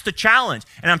 That's the challenge.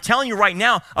 And I'm telling you right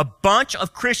now, a bunch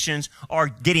of Christians are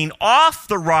getting off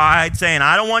the ride saying,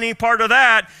 I don't want any part of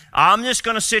that. I'm just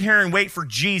going to sit here and wait for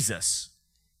Jesus.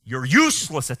 You're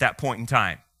useless at that point in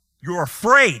time. You're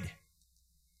afraid.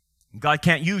 God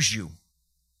can't use you.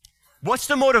 What's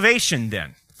the motivation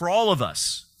then for all of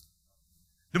us?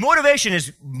 The motivation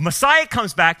is Messiah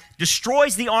comes back,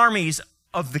 destroys the armies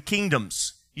of the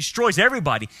kingdoms. He destroys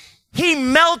everybody. He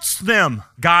melts them,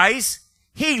 guys.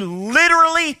 He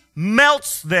literally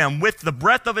melts them with the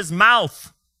breath of his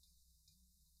mouth.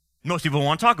 Most people don't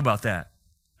want to talk about that.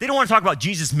 They don't want to talk about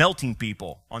Jesus melting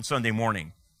people on Sunday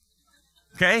morning.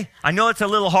 Okay? I know it's a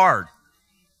little hard.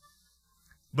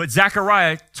 But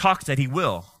Zechariah talks that he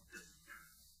will.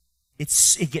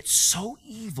 It gets so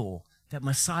evil that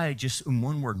Messiah just, in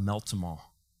one word, melts them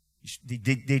all. They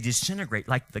disintegrate.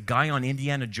 Like the guy on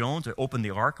Indiana Jones that opened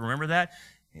the ark. Remember that?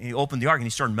 And he opened the ark and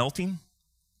he started melting.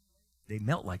 They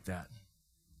melt like that.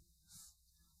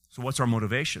 So what's our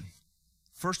motivation?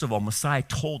 First of all, Messiah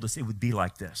told us it would be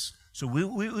like this. So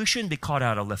we shouldn't be caught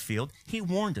out of left field. He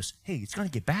warned us, hey, it's going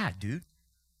to get bad, dude.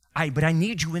 But I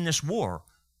need you in this war.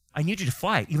 I need you to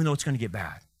fight, even though it's going to get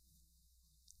bad.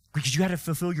 Because you got to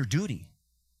fulfill your duty.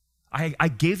 I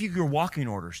gave you your walking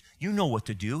orders. You know what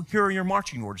to do. Here are your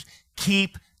marching orders.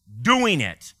 Keep doing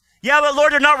it. Yeah, but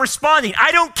Lord, they're not responding.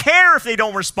 I don't care if they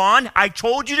don't respond. I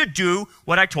told you to do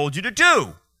what I told you to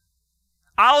do.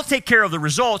 I'll take care of the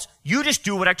results. You just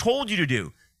do what I told you to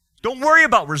do. Don't worry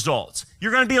about results.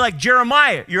 You're going to be like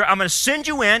Jeremiah. I'm going to send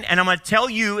you in, and I'm going to tell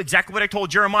you exactly what I told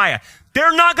Jeremiah.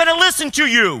 They're not going to listen to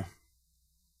you.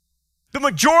 The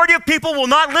majority of people will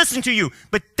not listen to you,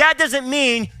 but that doesn't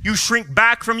mean you shrink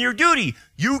back from your duty.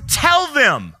 You tell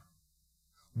them.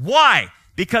 Why?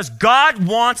 Because God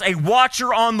wants a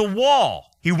watcher on the wall.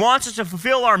 He wants us to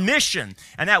fulfill our mission.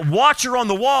 And that watcher on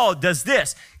the wall does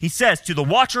this. He says to the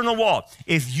watcher on the wall,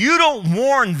 if you don't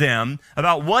warn them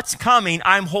about what's coming,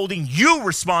 I'm holding you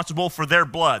responsible for their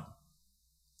blood.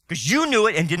 Because you knew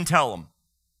it and didn't tell them.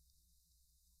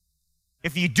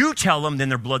 If you do tell them, then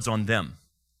their blood's on them.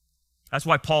 That's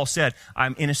why Paul said,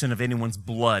 I'm innocent of anyone's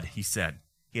blood, he said.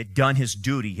 He had done his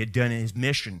duty. He had done his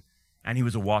mission. And he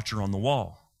was a watcher on the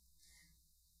wall.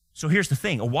 So here's the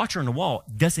thing. A watcher on the wall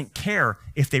doesn't care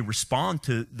if they respond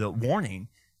to the warning.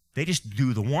 They just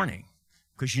do the warning.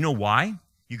 Because you know why?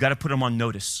 You got to put them on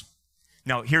notice.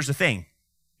 Now, here's the thing.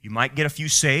 You might get a few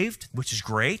saved, which is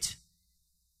great.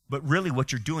 But really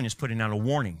what you're doing is putting out a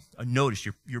warning, a notice.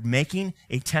 You're making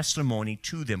a testimony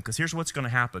to them. Because here's what's going to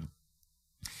happen.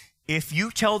 If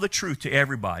you tell the truth to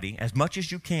everybody as much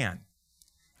as you can,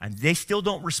 and they still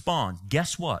don't respond,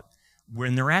 guess what?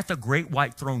 When they're at the great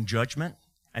white throne judgment,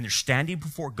 and they're standing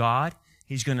before God,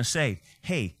 he's going to say,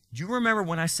 hey, do you remember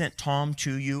when I sent Tom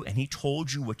to you and he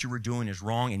told you what you were doing is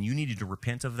wrong and you needed to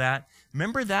repent of that?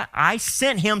 Remember that? I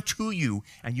sent him to you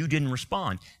and you didn't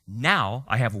respond. Now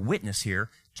I have a witness here.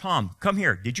 Tom, come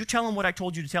here. Did you tell him what I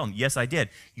told you to tell him? Yes, I did.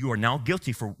 You are now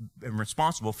guilty and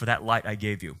responsible for that light I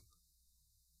gave you.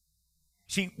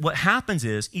 See, what happens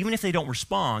is, even if they don't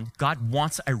respond, God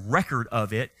wants a record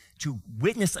of it to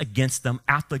witness against them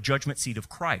at the judgment seat of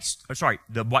Christ.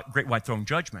 The great white throne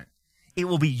judgment. It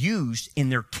will be used in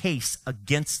their case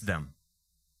against them.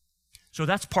 So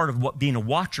that's part of what being a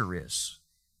watcher is.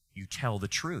 You tell the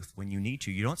truth when you need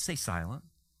to. You don't stay silent.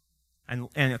 And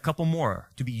a couple more.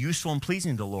 To be useful and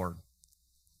pleasing to the Lord.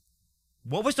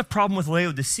 What was the problem with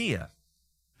Laodicea?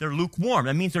 They're lukewarm.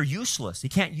 That means they're useless. He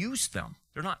can't use them.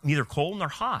 They're not neither cold nor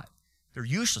hot. They're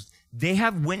useless. They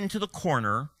have went into the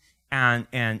corner and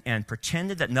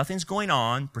pretended that nothing's going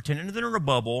on, pretended that they're in a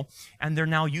bubble, and they're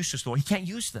now useless. He can't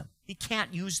use them. He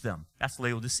can't use them. That's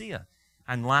Laodicea.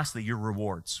 And lastly, your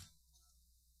rewards.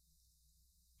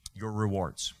 Your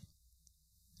rewards.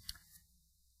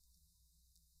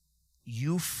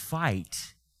 You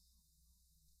fight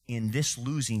in this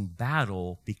losing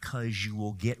battle because you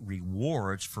will get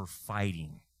rewards for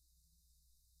fighting.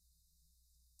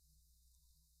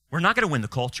 We're not going to win the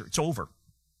culture. It's over.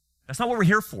 That's not what we're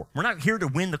here for. We're not here to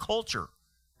win the culture.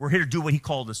 We're here to do what he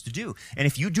called us to do. And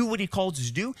if you do what he called us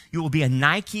to do, you will be a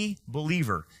Nike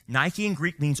believer. Nike in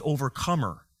Greek means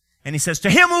overcomer. And he says, to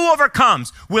him who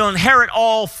overcomes will inherit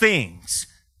all things.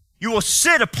 You will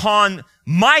sit upon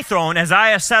my throne as I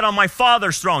have sat on my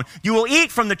Father's throne. You will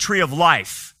eat from the tree of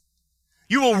life.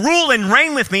 You will rule and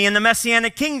reign with me in the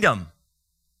Messianic kingdom.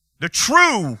 The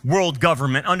true world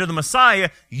government under the Messiah,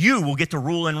 you will get to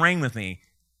rule and reign with me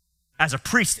as a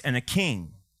priest and a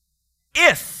king.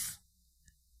 If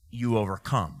you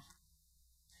overcome.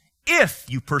 If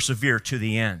you persevere to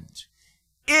the end.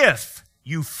 If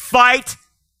you fight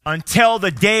until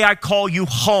the day I call you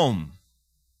home.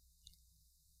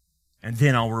 And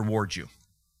then I'll reward you.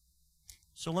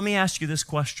 So let me ask you this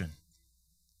question.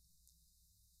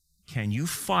 Can you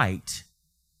fight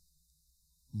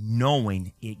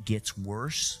knowing it gets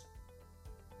worse?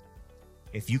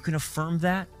 If you can affirm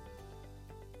that,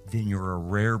 then you're a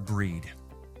rare breed.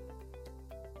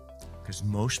 Because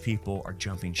most people are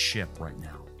jumping ship right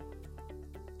now.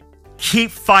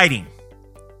 Keep fighting.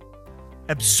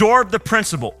 Absorb the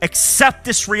principle. Accept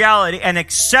this reality and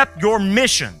accept your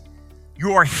mission.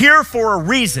 You are here for a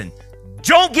reason.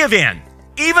 Don't give in.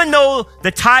 Even though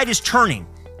the tide is turning,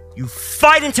 you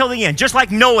fight until the end, just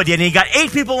like Noah did. And he got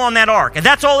 8 people on that ark, and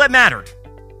that's all that mattered.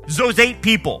 Those 8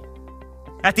 people.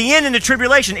 At the end in the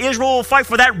tribulation, Israel will fight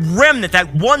for that remnant,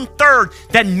 that 1/3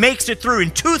 that makes it through,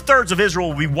 and 2/3 of Israel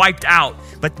will be wiped out.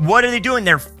 But what are they doing?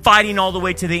 They're fighting all the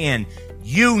way to the end.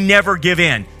 You never give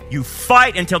in. You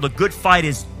fight until the good fight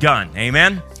is done.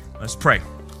 Amen? Let's pray.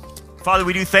 Father,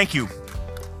 we do thank you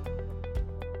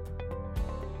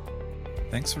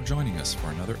Thanks for joining us for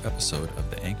another episode of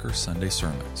the Anchor Sunday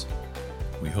Sermons.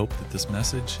 We hope that this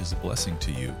message is a blessing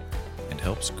to you and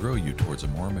helps grow you towards a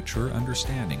more mature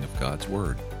understanding of God's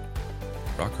Word.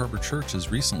 Rock Harbor Church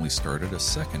has recently started a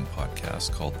second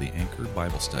podcast called The Anchor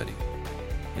Bible Study.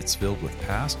 It's filled with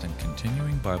past and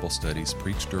continuing Bible studies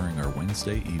preached during our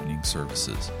Wednesday evening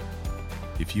services.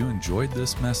 If you enjoyed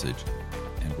this message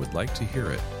and would like to hear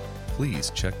it, please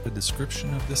check the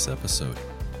description of this episode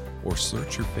or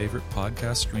search your favorite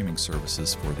podcast streaming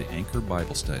services for the Anchor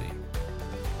Bible Study.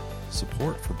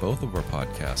 Support for both of our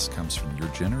podcasts comes from your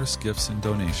generous gifts and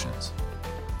donations.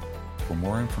 For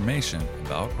more information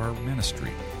about our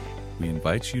ministry, we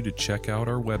invite you to check out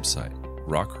our website,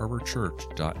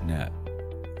 rockharborchurch.net.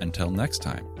 Until next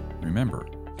time, remember,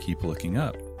 keep looking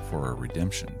up, for our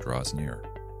redemption draws near.